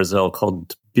town in Brazil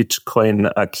called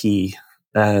Bitcoin Aqui,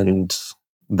 and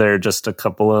they're just a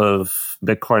couple of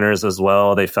Bitcoiners as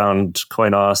well. They found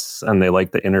Coinos and they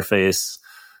like the interface.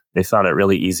 They found it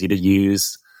really easy to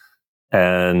use.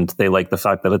 And they like the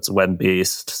fact that it's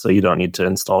web-based, so you don't need to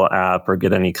install an app or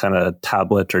get any kind of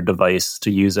tablet or device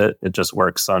to use it. It just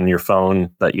works on your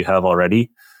phone that you have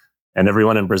already. And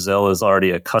everyone in Brazil is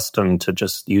already accustomed to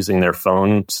just using their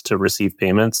phones to receive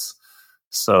payments.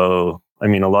 So, a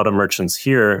lot of merchants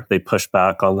here, they push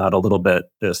back on that a little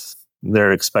bit if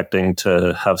they're expecting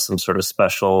to have some sort of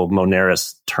special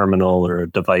Moneris terminal or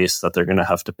device that they're going to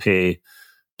have to pay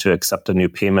to accept a new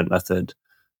payment method.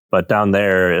 But down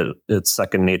there, it's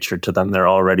second nature to them. They're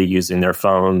already using their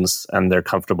phones and they're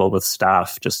comfortable with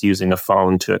staff just using a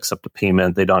phone to accept a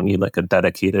payment. They don't need like a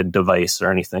dedicated device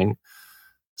or anything.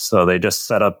 So they just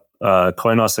set up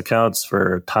Coinos accounts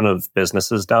for a ton of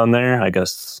businesses down there. I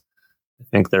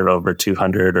think they're over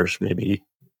 200 or maybe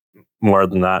more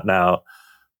than that now.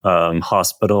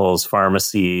 Hospitals,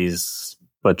 pharmacies,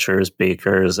 butchers,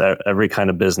 bakers, every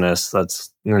kind of business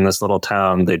that's in this little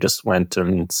town. They just went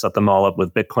and set them all up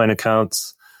with Bitcoin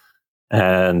accounts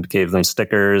and gave them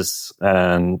stickers.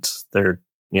 And they're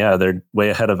way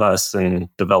ahead of us in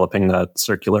developing that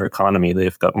circular economy.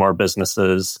 They've got more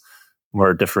businesses,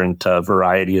 more different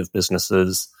variety of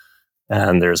businesses.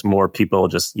 And there's more people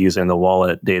just using the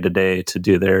wallet day to day to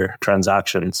do their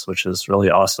transactions, which is really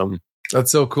awesome. That's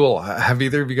so cool. Have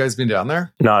either of you guys been down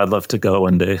there? No, I'd love to go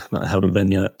one day. I haven't been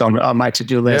yet. On my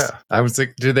to-do list. Yeah. I was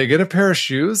like, do they get a pair of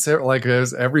shoes? Like,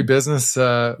 as every business,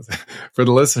 for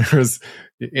the listeners,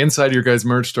 inside your guys'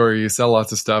 merch store, you sell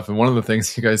lots of stuff. And one of the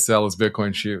things you guys sell is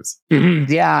Bitcoin shoes. Mm-hmm.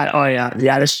 Yeah. Oh, yeah.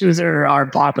 Yeah. The shoes are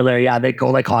popular. Yeah. They go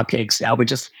like hotcakes. Yeah. We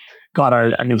just got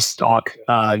a new stock.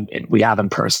 We have in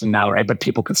person now, right? But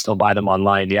people can still buy them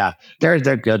online. Yeah. They're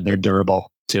good. They're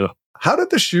durable too. How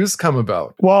did the shoes come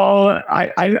about? Well,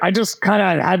 I just kind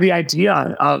of had the idea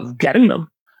of getting them,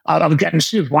 of getting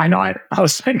shoes. Why not? I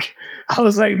was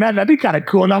like, man, that'd be kind of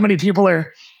cool. Not many people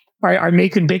are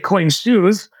making Bitcoin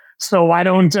shoes, so why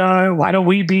don't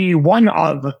we be one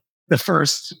of the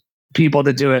first people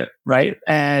to do it, right?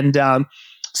 And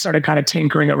started kind of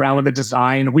tinkering around with the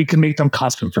design. We can make them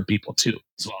custom for people too,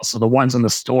 as well. So the ones in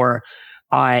the store,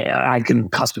 I can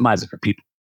customize it for people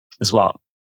as well.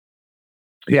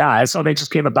 Yeah, so they just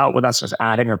came about with us just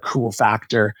adding a cool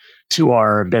factor to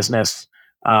our business,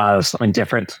 something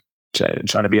different,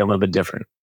 trying to be a little bit different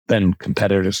than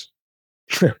competitors.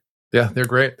 Yeah, they're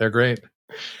great. They're great.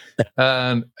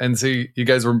 And so you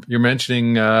guys you're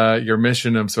mentioning your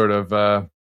mission of sort of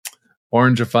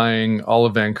orangifying all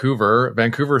of Vancouver.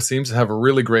 Vancouver seems to have a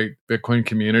really great Bitcoin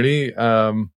community.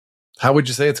 How would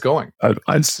you say it's going?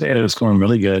 I'd say it's going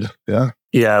really good. Yeah.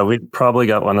 Yeah, we probably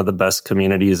got one of the best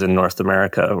communities in North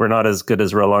America. We're not as good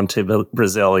as Rolante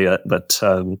Brazil yet, but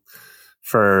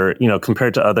for,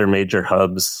 compared to other major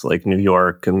hubs like New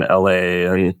York and LA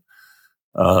and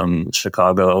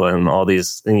Chicago and all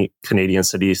these Canadian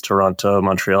cities, Toronto,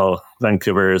 Montreal,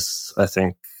 Vancouver's, I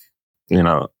think,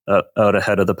 out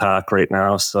ahead of the pack right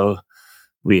now. So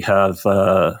we have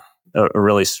a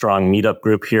really strong meetup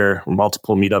group here,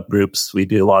 multiple meetup groups. We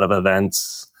do a lot of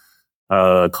events.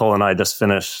 Cole and I just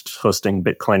finished hosting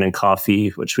Bitcoin and Coffee,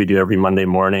 which we do every Monday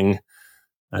morning.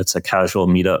 It's a casual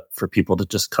meetup for people to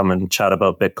just come and chat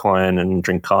about Bitcoin and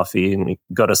drink coffee. And we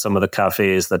go to some of the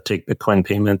cafes that take Bitcoin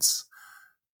payments.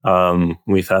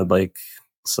 We've had like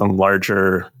some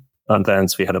larger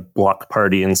events. We had a block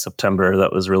party in September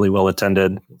that was really well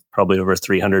attended, probably over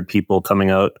 300 people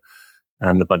coming out,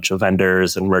 and a bunch of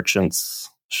vendors and merchants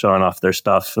showing off their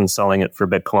stuff and selling it for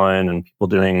Bitcoin, and people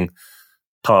doing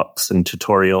talks and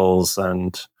tutorials.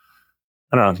 And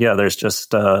I don't know, yeah, there's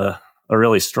just a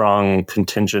really strong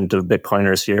contingent of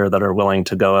Bitcoiners here that are willing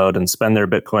to go out and spend their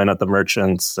Bitcoin at the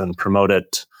merchants and promote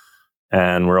it.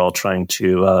 And we're all trying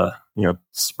to,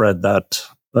 spread that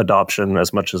adoption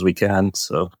as much as we can.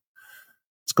 So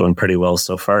it's going pretty well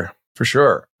so far. For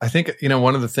sure. I think,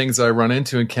 one of the things I run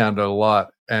into in Canada a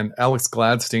lot, and Alex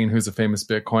Gladstein, who's a famous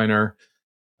Bitcoiner,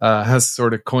 has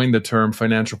sort of coined the term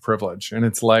financial privilege. And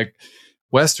it's like,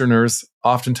 Westerners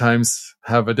oftentimes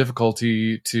have a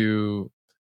difficulty to,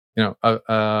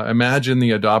 imagine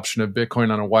the adoption of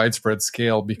Bitcoin on a widespread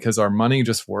scale because our money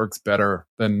just works better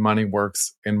than money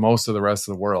works in most of the rest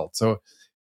of the world. So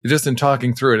just in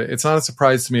talking through it, it's not a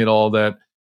surprise to me at all that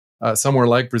somewhere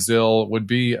like Brazil would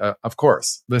be, of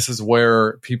course, this is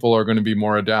where people are going to be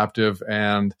more adaptive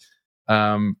and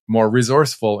more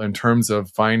resourceful in terms of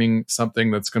finding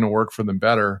something that's going to work for them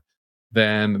better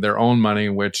than their own money,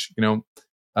 which,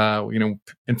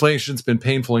 inflation's been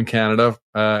painful in Canada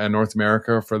and North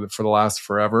America for the last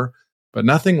forever, but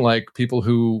nothing like people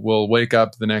who will wake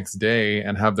up the next day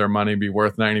and have their money be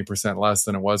worth 90% less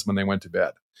than it was when they went to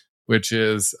bed, which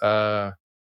is a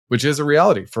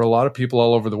reality for a lot of people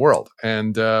all over the world.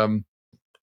 And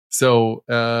so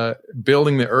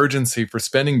building the urgency for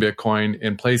spending Bitcoin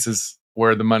in places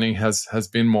where the money has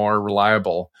been more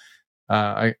reliable,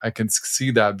 I can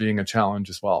see that being a challenge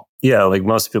as well. Yeah, like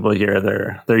most people here,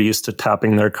 they're used to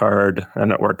tapping their card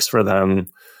and it works for them.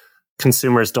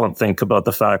 Consumers don't think about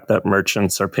the fact that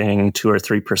merchants are paying 2 or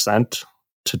 3%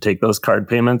 to take those card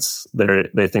payments.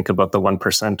 They think about the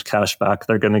 1% cash back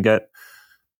they're going to get.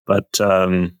 But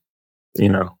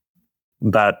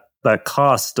that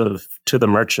cost to the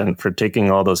merchant for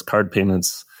taking all those card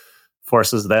payments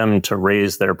forces them to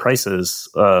raise their prices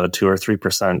 2 or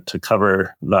 3% to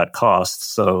cover that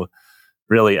cost. So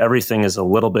really everything is a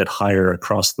little bit higher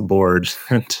across the board.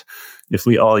 And if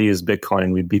we all use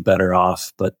Bitcoin, we'd be better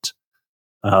off. But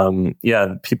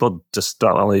people just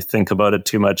don't really think about it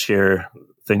too much here.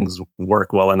 Things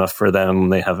work well enough for them.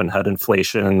 They haven't had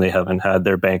inflation. They haven't had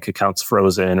their bank accounts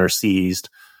frozen or seized,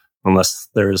 unless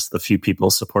there's the few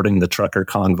people supporting the trucker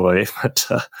convoy. But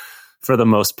for the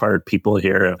most part, people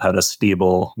here have had a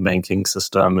stable banking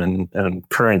system and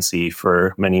currency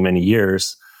for many, many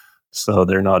years. So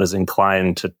they're not as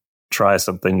inclined to try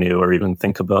something new or even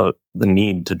think about the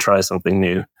need to try something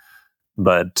new.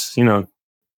 But,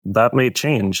 that may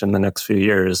change in the next few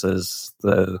years as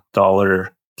the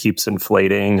dollar keeps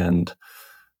inflating and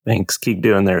banks keep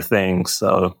doing their thing.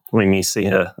 So we may see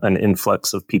an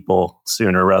influx of people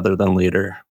sooner rather than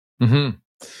later. Mm-hmm.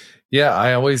 Yeah,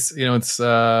 I always, it's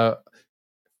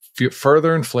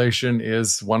further inflation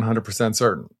is 100%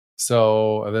 certain.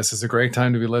 So this is a great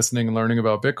time to be listening and learning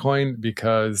about Bitcoin,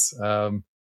 because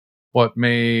what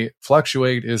may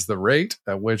fluctuate is the rate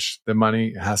at which the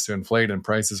money has to inflate and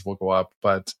prices will go up.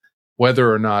 But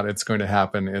whether or not it's going to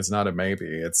happen is not a maybe.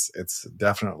 It's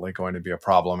definitely going to be a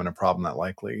problem, and a problem that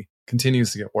likely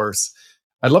continues to get worse.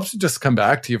 I'd love to just come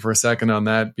back to you for a second on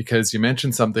that, because you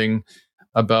mentioned something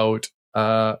about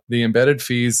the embedded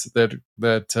fees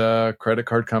that credit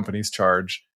card companies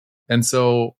charge. And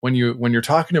so when you're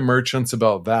talking to merchants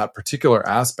about that particular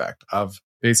aspect of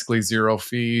basically zero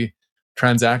fee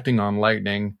transacting on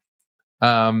Lightning,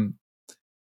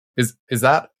 is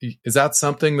that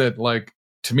something that, like,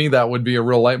 to me, that would be a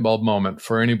real light bulb moment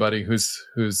for anybody who's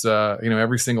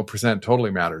every single percent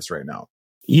totally matters right now.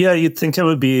 Yeah, you'd think it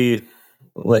would be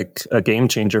like a game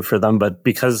changer for them, but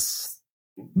because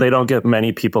they don't get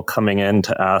many people coming in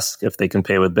to ask if they can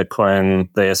pay with Bitcoin,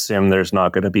 they assume there's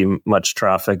not going to be much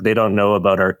traffic. They don't know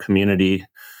about our community.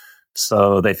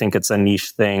 So they think it's a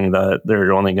niche thing that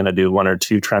they're only going to do 1 or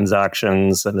 2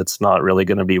 transactions, and it's not really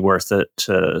going to be worth it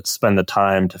to spend the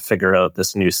time to figure out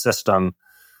this new system.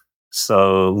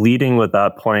 So leading with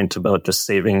that point about just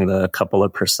saving the couple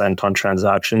of percent on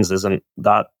transactions isn't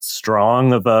that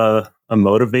strong of a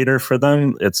motivator for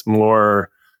them. It's more,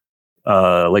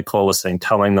 like Cole was saying,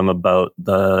 telling them about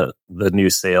the new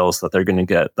sales that they're going to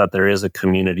get, that there is a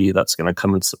community that's going to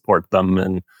come and support them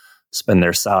and spend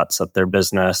their sats at their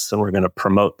business, and we're going to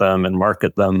promote them and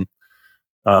market them.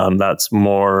 That's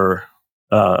more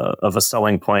of a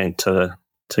selling point to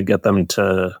get them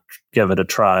to give it a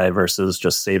try versus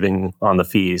just saving on the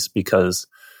fees. Because,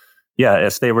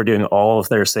 if they were doing all of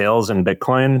their sales in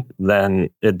Bitcoin, then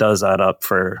it does add up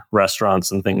for restaurants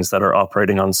and things that are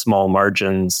operating on small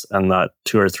margins, and that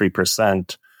 2 or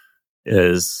 3%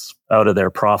 is out of their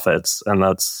profits. And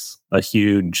that's a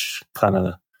huge kind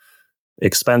of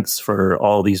expense for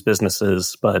all these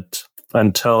businesses. But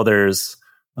until there's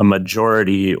a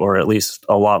majority, or at least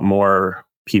a lot more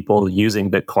people using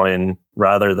Bitcoin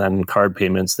rather than card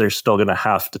payments, they're still going to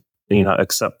have to,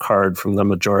 accept card from the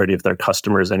majority of their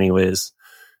customers anyways,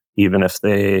 even if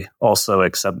they also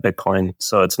accept Bitcoin.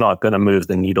 So it's not going to move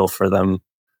the needle for them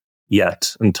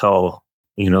yet until,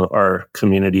 our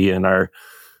community and our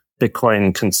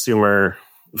Bitcoin consumer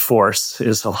force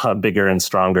is a lot bigger and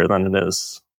stronger than it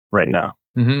is right now.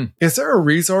 Mm-hmm. Is there a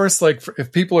resource, like,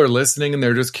 if people are listening and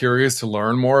they're just curious to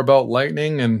learn more about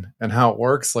Lightning and how it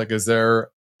works? Like, is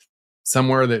there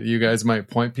somewhere that you guys might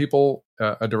point people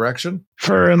a direction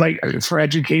for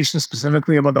education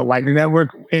specifically about the Lightning Network?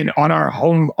 On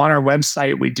our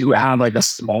website, we do have like a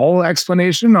small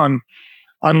explanation on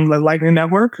the Lightning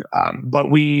Network,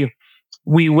 but we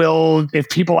will, if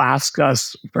people ask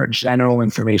us for general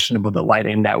information about the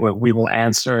Lightning Network, we will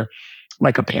answer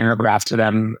like a paragraph to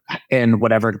them in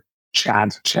whatever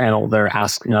chat channel they're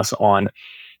asking us on.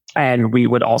 And we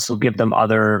would also give them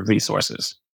other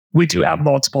resources. We do have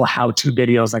multiple how-to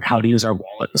videos, like how to use our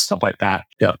wallet and stuff like that.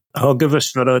 Yeah. I'll give a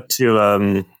shout out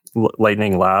to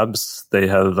Lightning Labs. They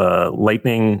have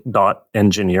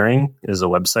lightning.engineering is a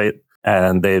website,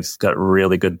 and they've got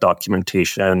really good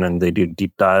documentation, and they do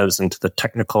deep dives into the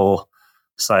technical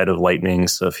side of Lightning.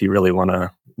 So if you really want to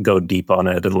go deep on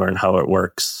it and learn how it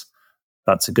works,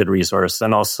 that's a good resource.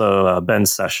 And also Ben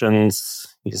Sessions,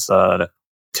 he's a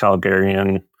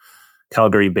Calgary-based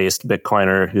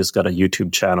Bitcoiner who's got a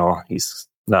YouTube channel. He's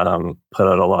put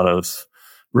out a lot of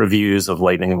reviews of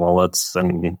Lightning wallets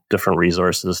and different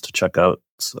resources to check out.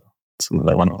 So something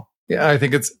that I want to. Yeah, I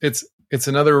think it's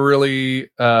another really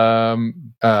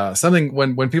something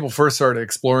when people first start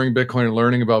exploring Bitcoin and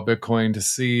learning about Bitcoin, to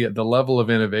see the level of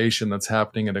innovation that's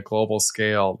happening at a global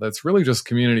scale. That's really just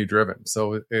community driven.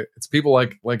 So it's people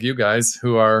like you guys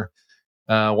who are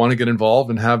want to get involved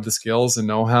and have the skills and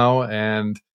know-how,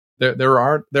 and there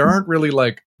aren't really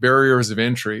like barriers of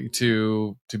entry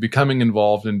to becoming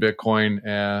involved in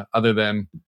Bitcoin, other than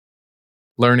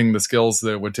learning the skills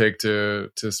that it would take to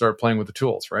start playing with the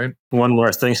tools, right? One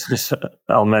more thing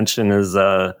I'll mention is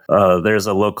there's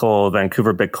a local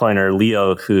Vancouver Bitcoiner,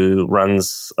 Leo, who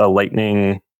runs a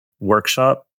Lightning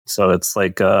workshop. So it's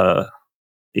like a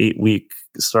 8-week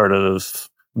sort of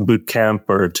boot camp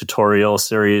or tutorial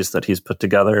series that he's put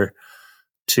together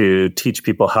to teach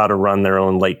people how to run their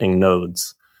own Lightning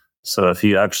nodes. So if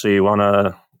you actually want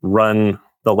to run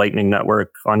the Lightning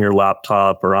Network on your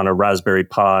laptop or on a Raspberry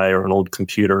Pi or an old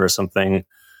computer or something,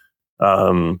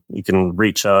 you can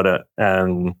reach out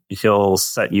and he'll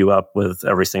set you up with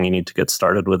everything you need to get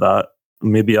started with that.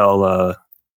 Maybe I'll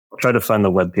try to find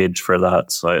the webpage for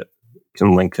that so I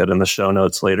can link it in the show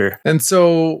notes later. And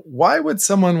so why would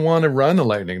someone want to run a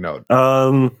Lightning node?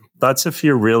 That's if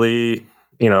you're really,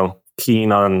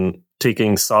 keen on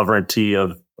taking sovereignty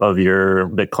of your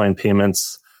Bitcoin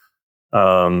payments,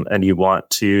 and you want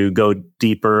to go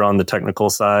deeper on the technical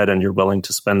side, and you're willing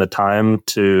to spend the time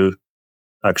to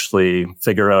actually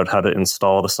figure out how to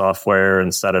install the software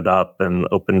and set it up and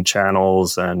open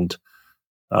channels and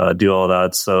do all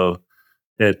that. So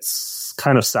it's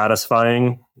kind of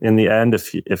satisfying in the end.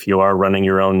 If you are running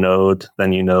your own node,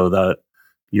 then you know that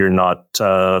you're not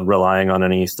relying on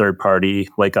any third party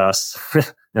like us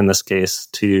in this case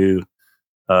to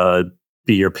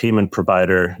be your payment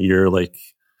provider. You're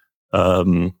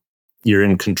you're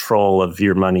in control of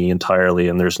your money entirely,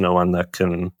 and there's no one that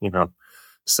can,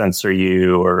 censor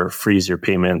you or freeze your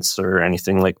payments or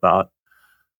anything like that.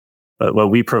 But what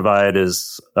we provide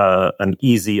is an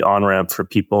easy on-ramp for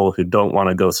people who don't want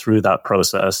to go through that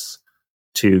process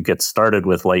to get started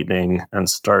with Lightning and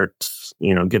start,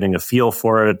 getting a feel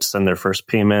for it, send their first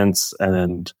payments,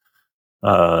 and,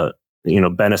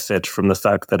 benefit from the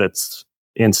fact that it's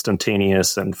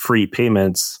instantaneous and free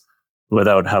payments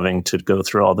without having to go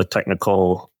through all the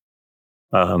technical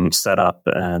setup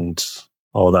and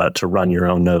all that to run your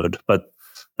own node. But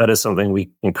that is something we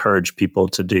encourage people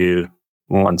to do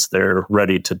once they're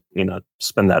ready to,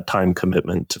 spend that time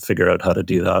commitment to figure out how to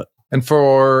do that. And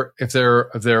for if there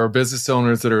are business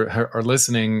owners that are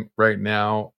listening right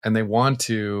now and they want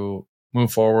to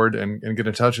move forward and get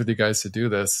in touch with you guys to do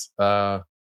this,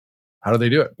 how do they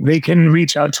do it? They can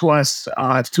reach out to us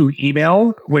through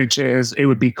email, it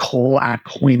would be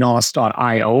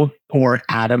cole@coinos.io or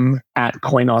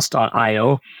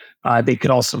adam@coinos.io. They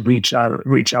could also reach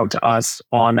out to us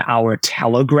on our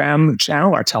Telegram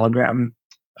channel, our Telegram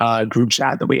group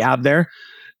chat that we have there.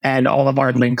 And all of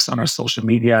our links on our social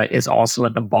media is also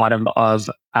at the bottom of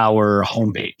our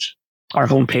homepage. Our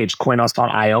homepage,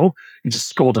 coinos.io. You just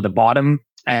scroll to the bottom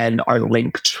and our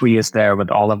link tree is there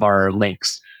with all of our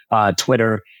links.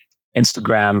 Twitter,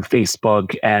 Instagram,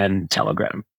 Facebook, and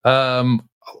Telegram.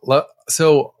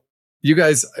 So you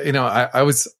guys, I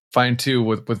was fine too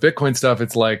with Bitcoin stuff.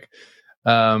 It's like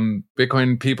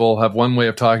Bitcoin people have one way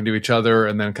of talking to each other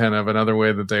and then kind of another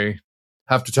way that they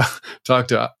have to talk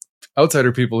to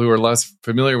outsider people who are less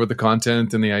familiar with the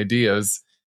content and the ideas.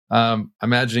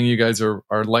 Imagining you guys are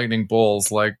lightning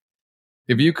bulls. Like,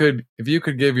 if you could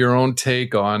give your own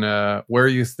take on where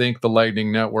you think the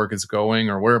Lightning Network is going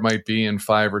or where it might be in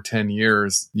 5 or 10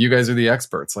 years, you guys are the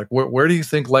experts. Like, where do you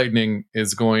think Lightning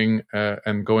is going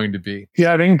and going to be?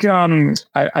 Yeah, I think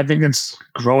it's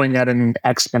growing at an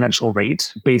exponential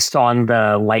rate based on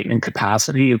the Lightning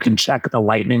capacity. You can check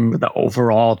the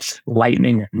overall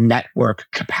Lightning Network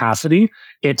capacity.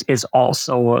 It is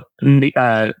also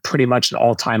pretty much an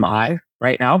all-time high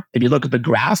right now. If you look at the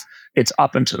graph, it's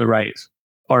up and to the right.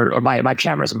 Or my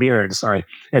camera's mirrored, sorry.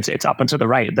 It's up and to the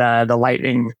right, the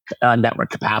Lightning network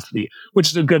capacity, which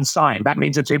is a good sign. That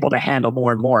means it's able to handle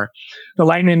more and more. The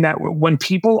Lightning network, when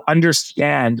people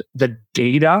understand the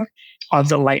data of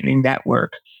the Lightning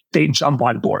network, they jump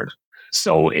on board.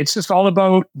 So it's just all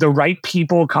about the right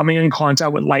people coming in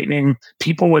contact with Lightning,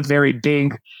 people with very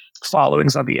big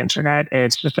followings on the internet.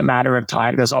 It's just a matter of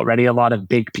time. There's already a lot of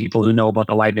big people who know about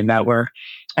the Lightning network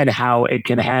and how it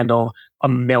can handle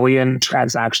 1 million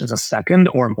transactions a second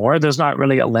or more. There's not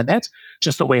really a limit,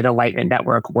 just the way the Lightning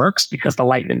Network works, because the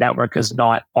Lightning Network is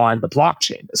not on the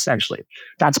blockchain, essentially.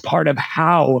 That's part of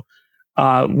how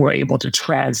we're able to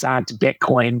transact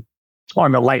Bitcoin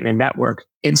on the Lightning Network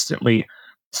instantly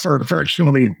for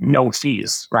virtually no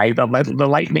fees, right? The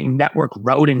Lightning Network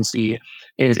routing fee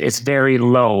is very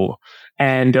low.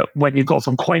 And when you go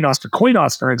from Coinos to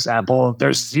Coinos, for example,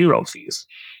 there's 0 fees.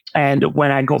 And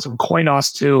when I go from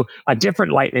Coinos to a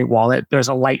different Lightning wallet, there's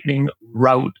a Lightning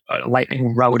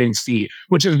routing fee,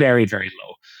 which is very, very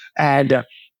low. And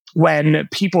when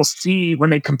people see, when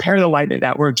they compare the Lightning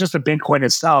Network, just the Bitcoin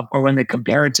itself, or when they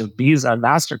compare it to Visa and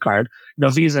MasterCard,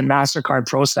 Visa and MasterCard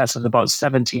processes about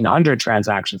 1,700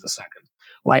 transactions a second.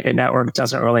 Lightning Network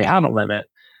doesn't really have a limit.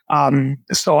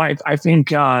 So I think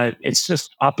it's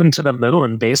just up into the middle,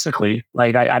 and basically,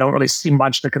 like I don't really see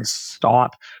much that can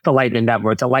stop the Lightning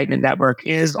Network. The Lightning Network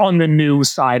is on the new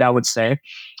side, I would say,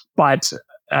 but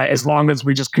as long as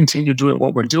we just continue doing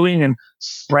what we're doing and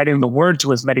spreading the word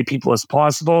to as many people as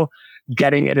possible,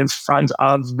 getting it in front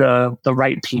of the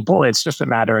right people, it's just a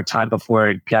matter of time before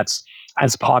it gets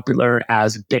as popular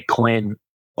as Bitcoin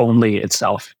only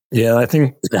itself. Yeah, I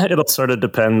think it'll sort of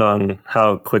depend on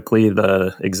how quickly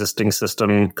the existing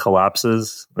system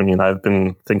collapses. I mean, I've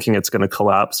been thinking it's going to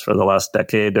collapse for the last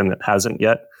decade, and it hasn't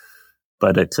yet.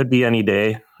 But it could be any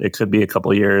day. It could be a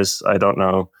couple of years. I don't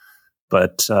know.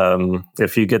 But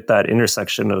if you get that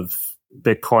intersection of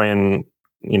Bitcoin,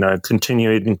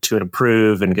 continuing to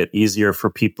improve and get easier for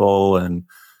people, and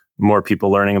more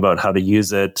people learning about how to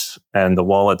use it, and the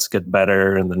wallets get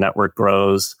better and the network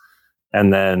grows.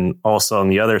 And then also on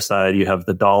the other side, you have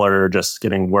the dollar just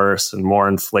getting worse and more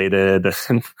inflated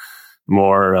and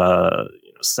more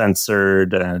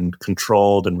censored and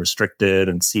controlled and restricted,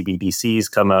 and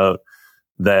CBDCs come out,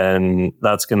 then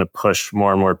that's going to push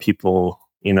more and more people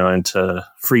into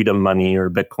freedom money or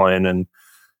Bitcoin. And,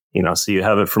 so you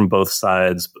have it from both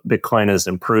sides. Bitcoin is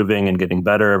improving and getting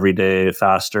better every day,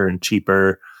 faster and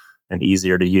cheaper and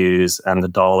easier to use. And the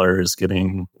dollar is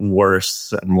getting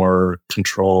worse and more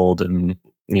controlled and,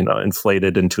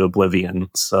 inflated into oblivion.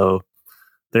 So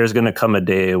there's going to come a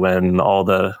day when all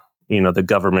the, the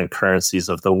government currencies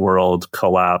of the world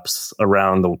collapse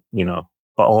around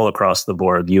all across the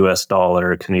board: US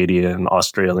dollar, Canadian,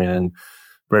 Australian,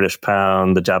 British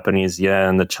pound, the Japanese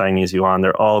yen, the Chinese yuan.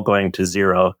 They're all going to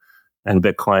zero. And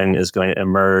Bitcoin is going to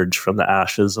emerge from the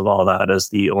ashes of all that as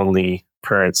the only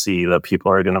currency that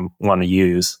people are going to want to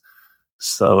use.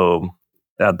 So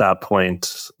at that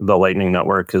point, the Lightning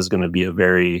Network is going to be a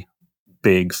very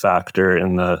big factor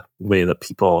in the way that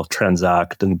people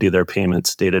transact and do their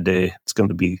payments day to day. It's going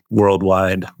to be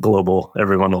worldwide, global.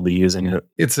 Everyone will be using it.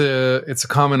 It's a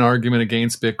common argument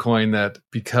against Bitcoin that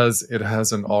because it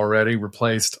hasn't already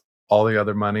replaced all the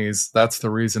other monies, that's the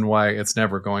reason why it's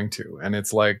never going to. And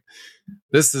it's like,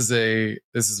 this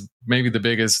is maybe the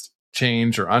biggest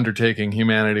change or undertaking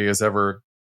humanity is ever,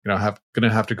 going to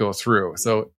have to go through.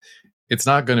 So it's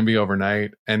not going to be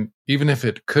overnight. And even if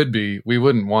it could be, we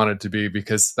wouldn't want it to be,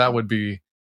 because that would be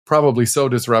probably so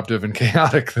disruptive and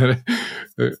chaotic that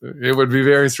it would be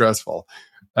very stressful.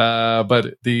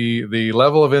 But the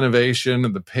level of innovation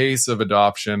and the pace of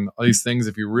adoption, all these things,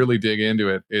 if you really dig into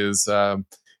it, is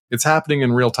it's happening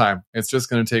in real time. It's just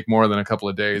going to take more than a couple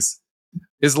of days.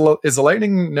 Is the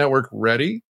Lightning Network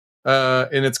ready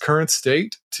in its current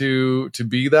state to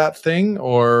be that thing,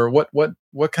 or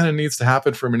what kind of needs to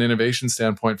happen from an innovation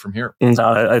standpoint from here?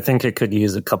 I think it could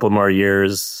use a couple more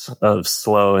years of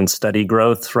slow and steady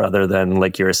growth rather than,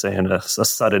 like you were saying, a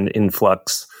sudden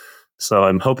influx. So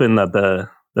I'm hoping that the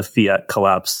fiat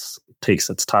collapse takes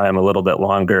its time a little bit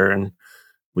longer, and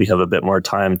we have a bit more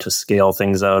time to scale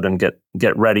things out and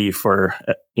get ready for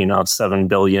 7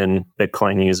 billion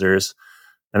Bitcoin users.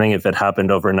 I think if it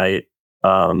happened overnight,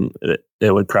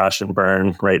 it would crash and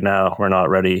burn. Right now, we're not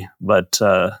ready, but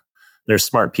there's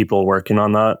smart people working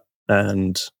on that,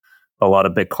 and a lot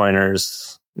of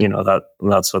Bitcoiners,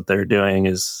 that's what they're doing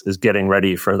is getting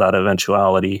ready for that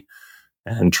eventuality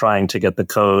and trying to get the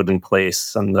code in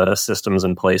place and the systems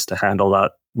in place to handle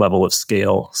that level of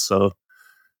scale. So,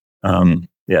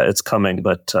 yeah, it's coming,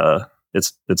 but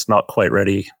it's not quite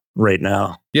ready right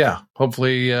now. Yeah,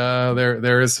 hopefully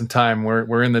there is some time.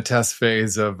 We're in the test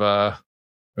phase of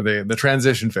the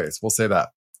transition phase. We'll say that.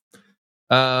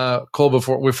 Cole,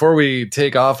 before we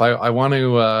take off, I want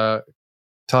to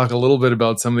talk a little bit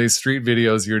about some of these street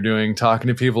videos you're doing, talking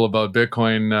to people about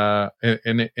Bitcoin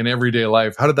in everyday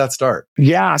life. How did that start?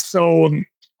 Yeah, so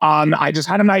I just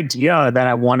had an idea that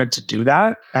I wanted to do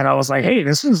that, and I was like, hey,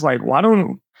 this is like, why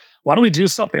don't we do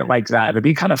something like that? It'd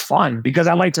be kind of fun, because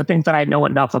I like to think that I know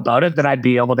enough about it that I'd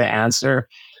be able to answer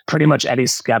pretty much any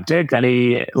skeptic,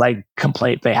 any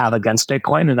complaint they have against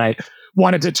Bitcoin. And I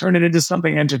wanted to turn it into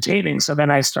something entertaining. So then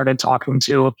I started talking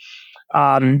to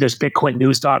there's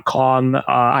bitcoinnews.com.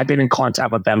 I've been in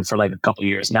contact with them for a couple of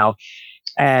years now.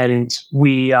 And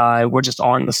we were just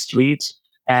on the street,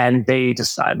 and they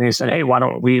said, hey, why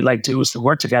don't we do some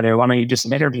work together? Why don't you do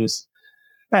some interviews?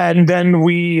 And then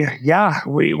we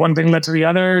one thing led to the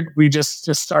other. We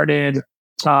just started.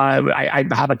 I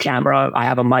have a camera, I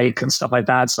have a mic and stuff like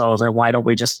that. So I was like, why don't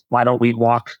we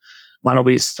walk why don't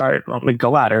we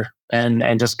go at her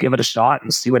and just give it a shot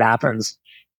and see what happens.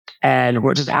 And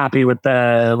we're just happy with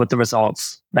the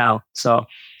results now. So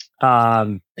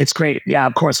it's great. Yeah,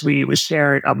 of course, we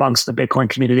share it amongst the Bitcoin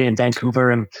community in Vancouver,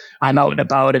 and I'm out and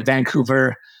about in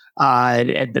Vancouver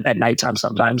at nighttime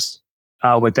sometimes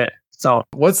with it. So,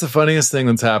 what's the funniest thing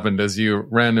that's happened as you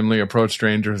randomly approach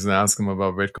strangers and ask them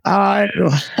about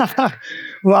Bitcoin?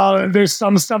 Well, there's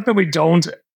some stuff that we don't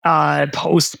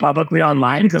post publicly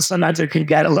online because sometimes it can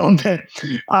get a little bit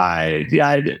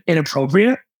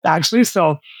inappropriate, actually.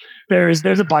 So there's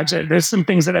some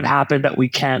things that have happened that we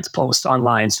can't post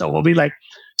online. So we'll be like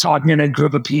talking with a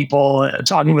group of people,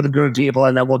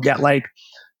 and then we'll get like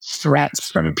threats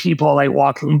from people like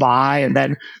walking by, and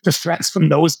then the threats from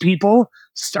those people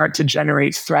start to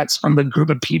generate threats from the group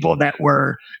of people that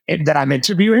I'm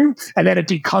interviewing, and then it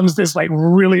becomes this like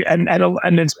really and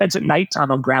it's at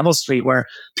nighttime on Granville Street where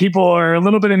people are a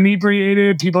little bit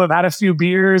inebriated, people have had a few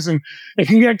beers, and it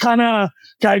can get kind of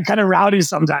rowdy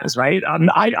sometimes, right?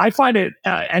 I find it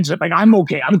like I'm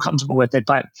okay, I'm comfortable with it,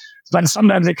 but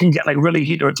sometimes it can get like really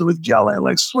heated with yelling,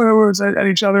 like swear words at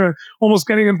each other, almost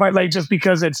getting in fight, like just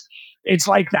because it's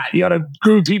like that. You got a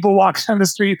group of people walk down the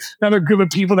street, another group of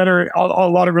people that are a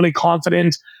lot of really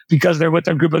confident because they're with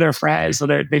a group of their friends, so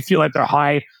they feel like they're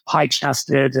high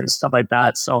chested and stuff like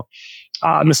that. So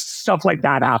stuff like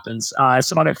that happens.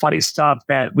 Some other funny stuff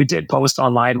that we did post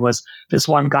online was this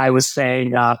one guy was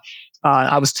saying,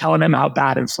 I was telling him how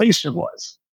bad inflation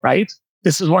was, right?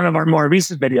 This is one of our more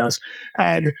recent videos.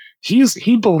 And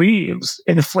he believes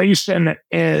inflation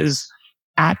is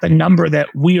at the number that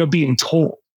we are being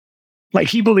told. Like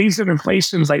he believes that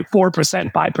inflation is like 4%,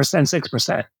 5%,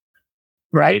 6%,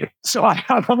 right? So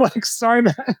I'm like, sorry,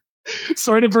 man.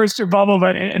 Sorry to burst your bubble,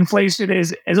 but inflation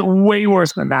is way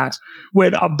worse than that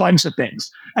with a bunch of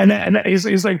things. And then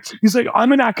he's like,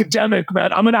 I'm an academic,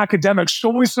 man. I'm an academic.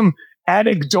 Show me some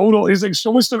anecdotal. He's like,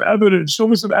 show me some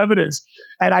evidence.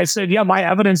 And I said, yeah, my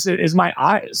evidence is my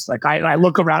eyes. Like I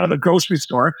look around at the grocery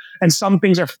store and some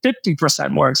things are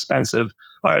 50% more expensive,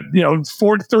 30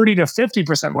 to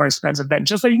 50% more expensive than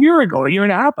just a year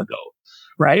and a half ago.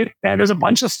 Right. And there's a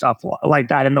bunch of stuff like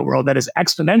that in the world that is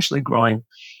exponentially growing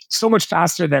so much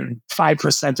faster than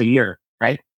 5% a year.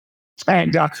 Right.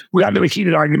 And we got into a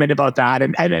heated argument about that.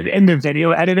 And in the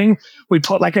video editing, we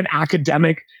put like an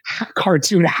academic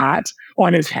cartoon hat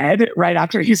on his head right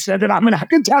after he said that I'm an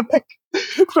academic.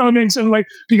 So I mentioned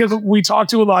because we talk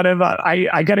to a lot of,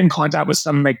 I get in contact with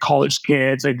some like college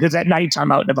kids because at night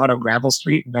I'm out and about on Granville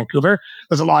Street in Vancouver.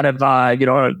 There's a lot of,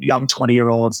 young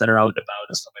 20-year-olds that are out and about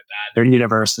and stuff like that. They're in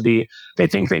university. They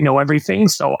think they know everything.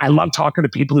 So I love talking to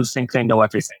people who think they know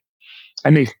everything.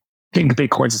 And they think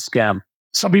Bitcoin's a scam.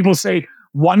 Some people say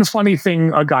one funny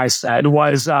thing a guy said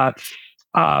was,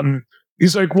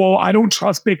 he's like, well, I don't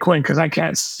trust Bitcoin because I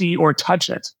can't see or touch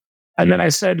it. And then I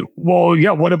said, well,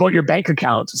 yeah, what about your bank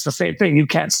account? It's the same thing. You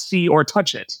can't see or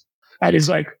touch it. And he's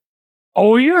like,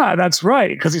 oh, yeah, that's right.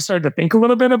 Because he started to think a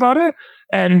little bit about it.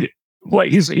 And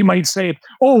he might say,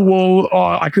 oh, well,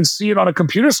 I can see it on a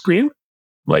computer screen.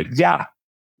 Like, yeah,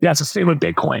 it's the same with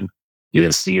Bitcoin. You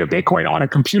can see your Bitcoin on a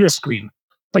computer screen,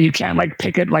 but you can't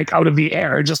pick it out of the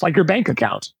air, just like your bank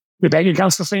account. Your bank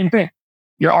account's the same thing.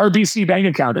 Your RBC bank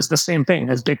account is the same thing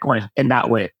as Bitcoin in that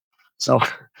way. So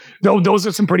those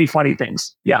are some pretty funny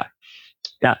things. Yeah.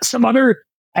 Some other,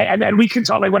 and then we can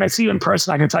talk, when I see you in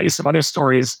person, I can tell you some other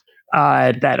stories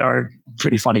that are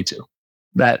pretty funny too,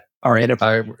 that are in it.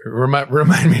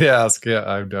 Remind me to ask. Yeah,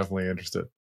 I'm definitely interested.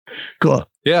 Cool.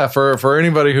 Yeah, for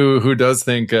anybody who does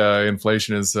think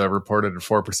inflation is reported at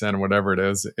 4% or whatever it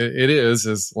is, it is,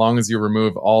 as long as you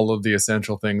remove all of the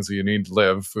essential things that you need to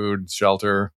live: food,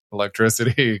 shelter,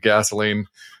 electricity, gasoline.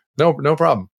 No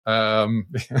problem.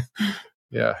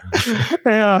 Yeah.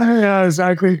 yeah,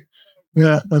 exactly.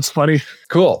 Yeah, that's funny.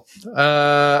 Cool.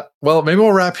 Well, maybe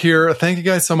we'll wrap here. Thank you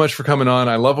guys so much for coming on.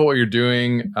 I love what you're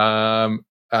doing.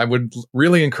 I would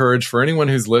really encourage for anyone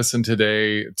who's listened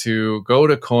today to go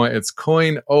to it's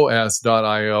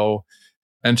coinos.io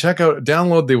and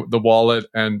download the wallet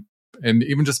and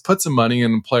even just put some money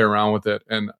in and play around with it.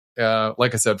 And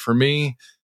like I said, for me,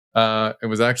 it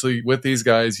was actually with these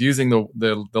guys using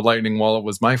the Lightning wallet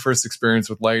was my first experience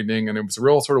with Lightning, and it was a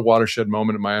real sort of watershed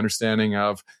moment in my understanding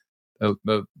of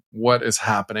what is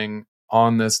happening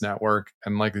on this network.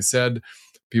 And like I said,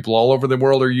 people all over the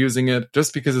world are using it.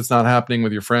 Just because it's not happening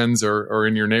with your friends or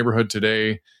in your neighborhood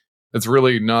today, it's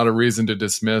really not a reason to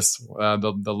dismiss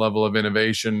the level of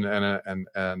innovation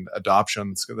and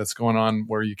adoption that's going on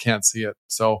where you can't see it.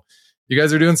 So you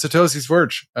guys are doing Satoshi's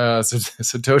work.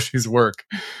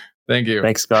 Thank you.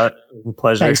 Thanks, Scott.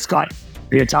 Pleasure. Thanks, Scott,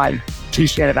 for your time.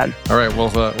 Appreciate it, man. All right.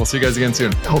 We'll see you guys again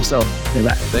soon. Hope so.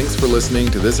 Thanks for listening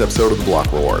to this episode of The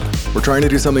Block Reward. We're trying to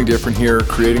do something different here,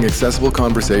 creating accessible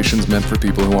conversations meant for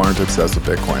people who aren't obsessed with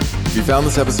Bitcoin. If you found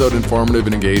this episode informative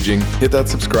and engaging, hit that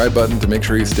subscribe button to make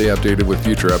sure you stay updated with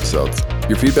future episodes.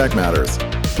 Your feedback matters.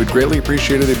 We'd greatly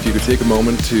appreciate it if you could take a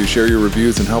moment to share your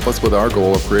reviews and help us with our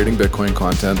goal of creating Bitcoin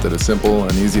content that is simple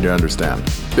and easy to understand.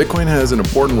 Bitcoin has an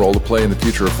important role to play in the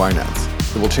future of finance.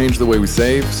 It will change the way we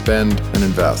save, spend, and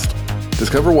invest.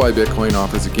 Discover why Bitcoin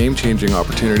offers a game-changing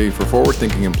opportunity for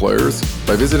forward-thinking employers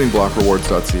by visiting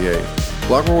blockrewards.ca.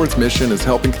 Block Rewards' mission is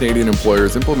helping Canadian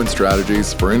employers implement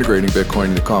strategies for integrating Bitcoin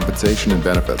into compensation and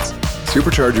benefits,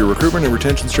 supercharge your recruitment and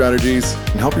retention strategies,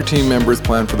 and help your team members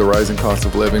plan for the rising cost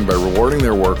of living by rewarding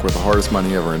their work with the hardest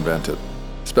money ever invented.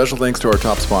 Special thanks to our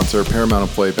top sponsor, Paramount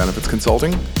Employee Benefits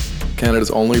Consulting,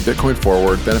 Canada's only Bitcoin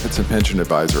forward benefits and pension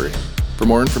advisory. For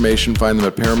more information, find them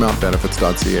at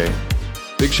paramountbenefits.ca.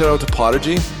 Big shout out to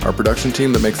Podigy, our production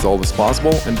team that makes all this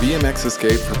possible, and BMX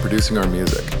Escape for producing our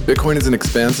music. Bitcoin is an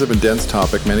expansive and dense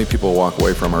topic many people walk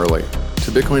away from early. To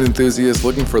Bitcoin enthusiasts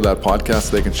looking for that podcast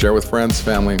they can share with friends,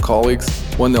 family, and colleagues,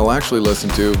 one they'll actually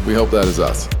listen to, we hope that is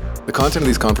us. The content of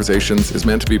these conversations is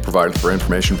meant to be provided for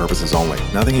information purposes only.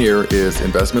 Nothing here is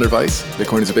investment advice.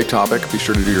 Bitcoin is a big topic. Be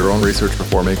sure to do your own research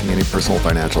before making any personal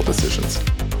financial decisions.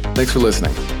 Thanks for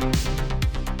listening.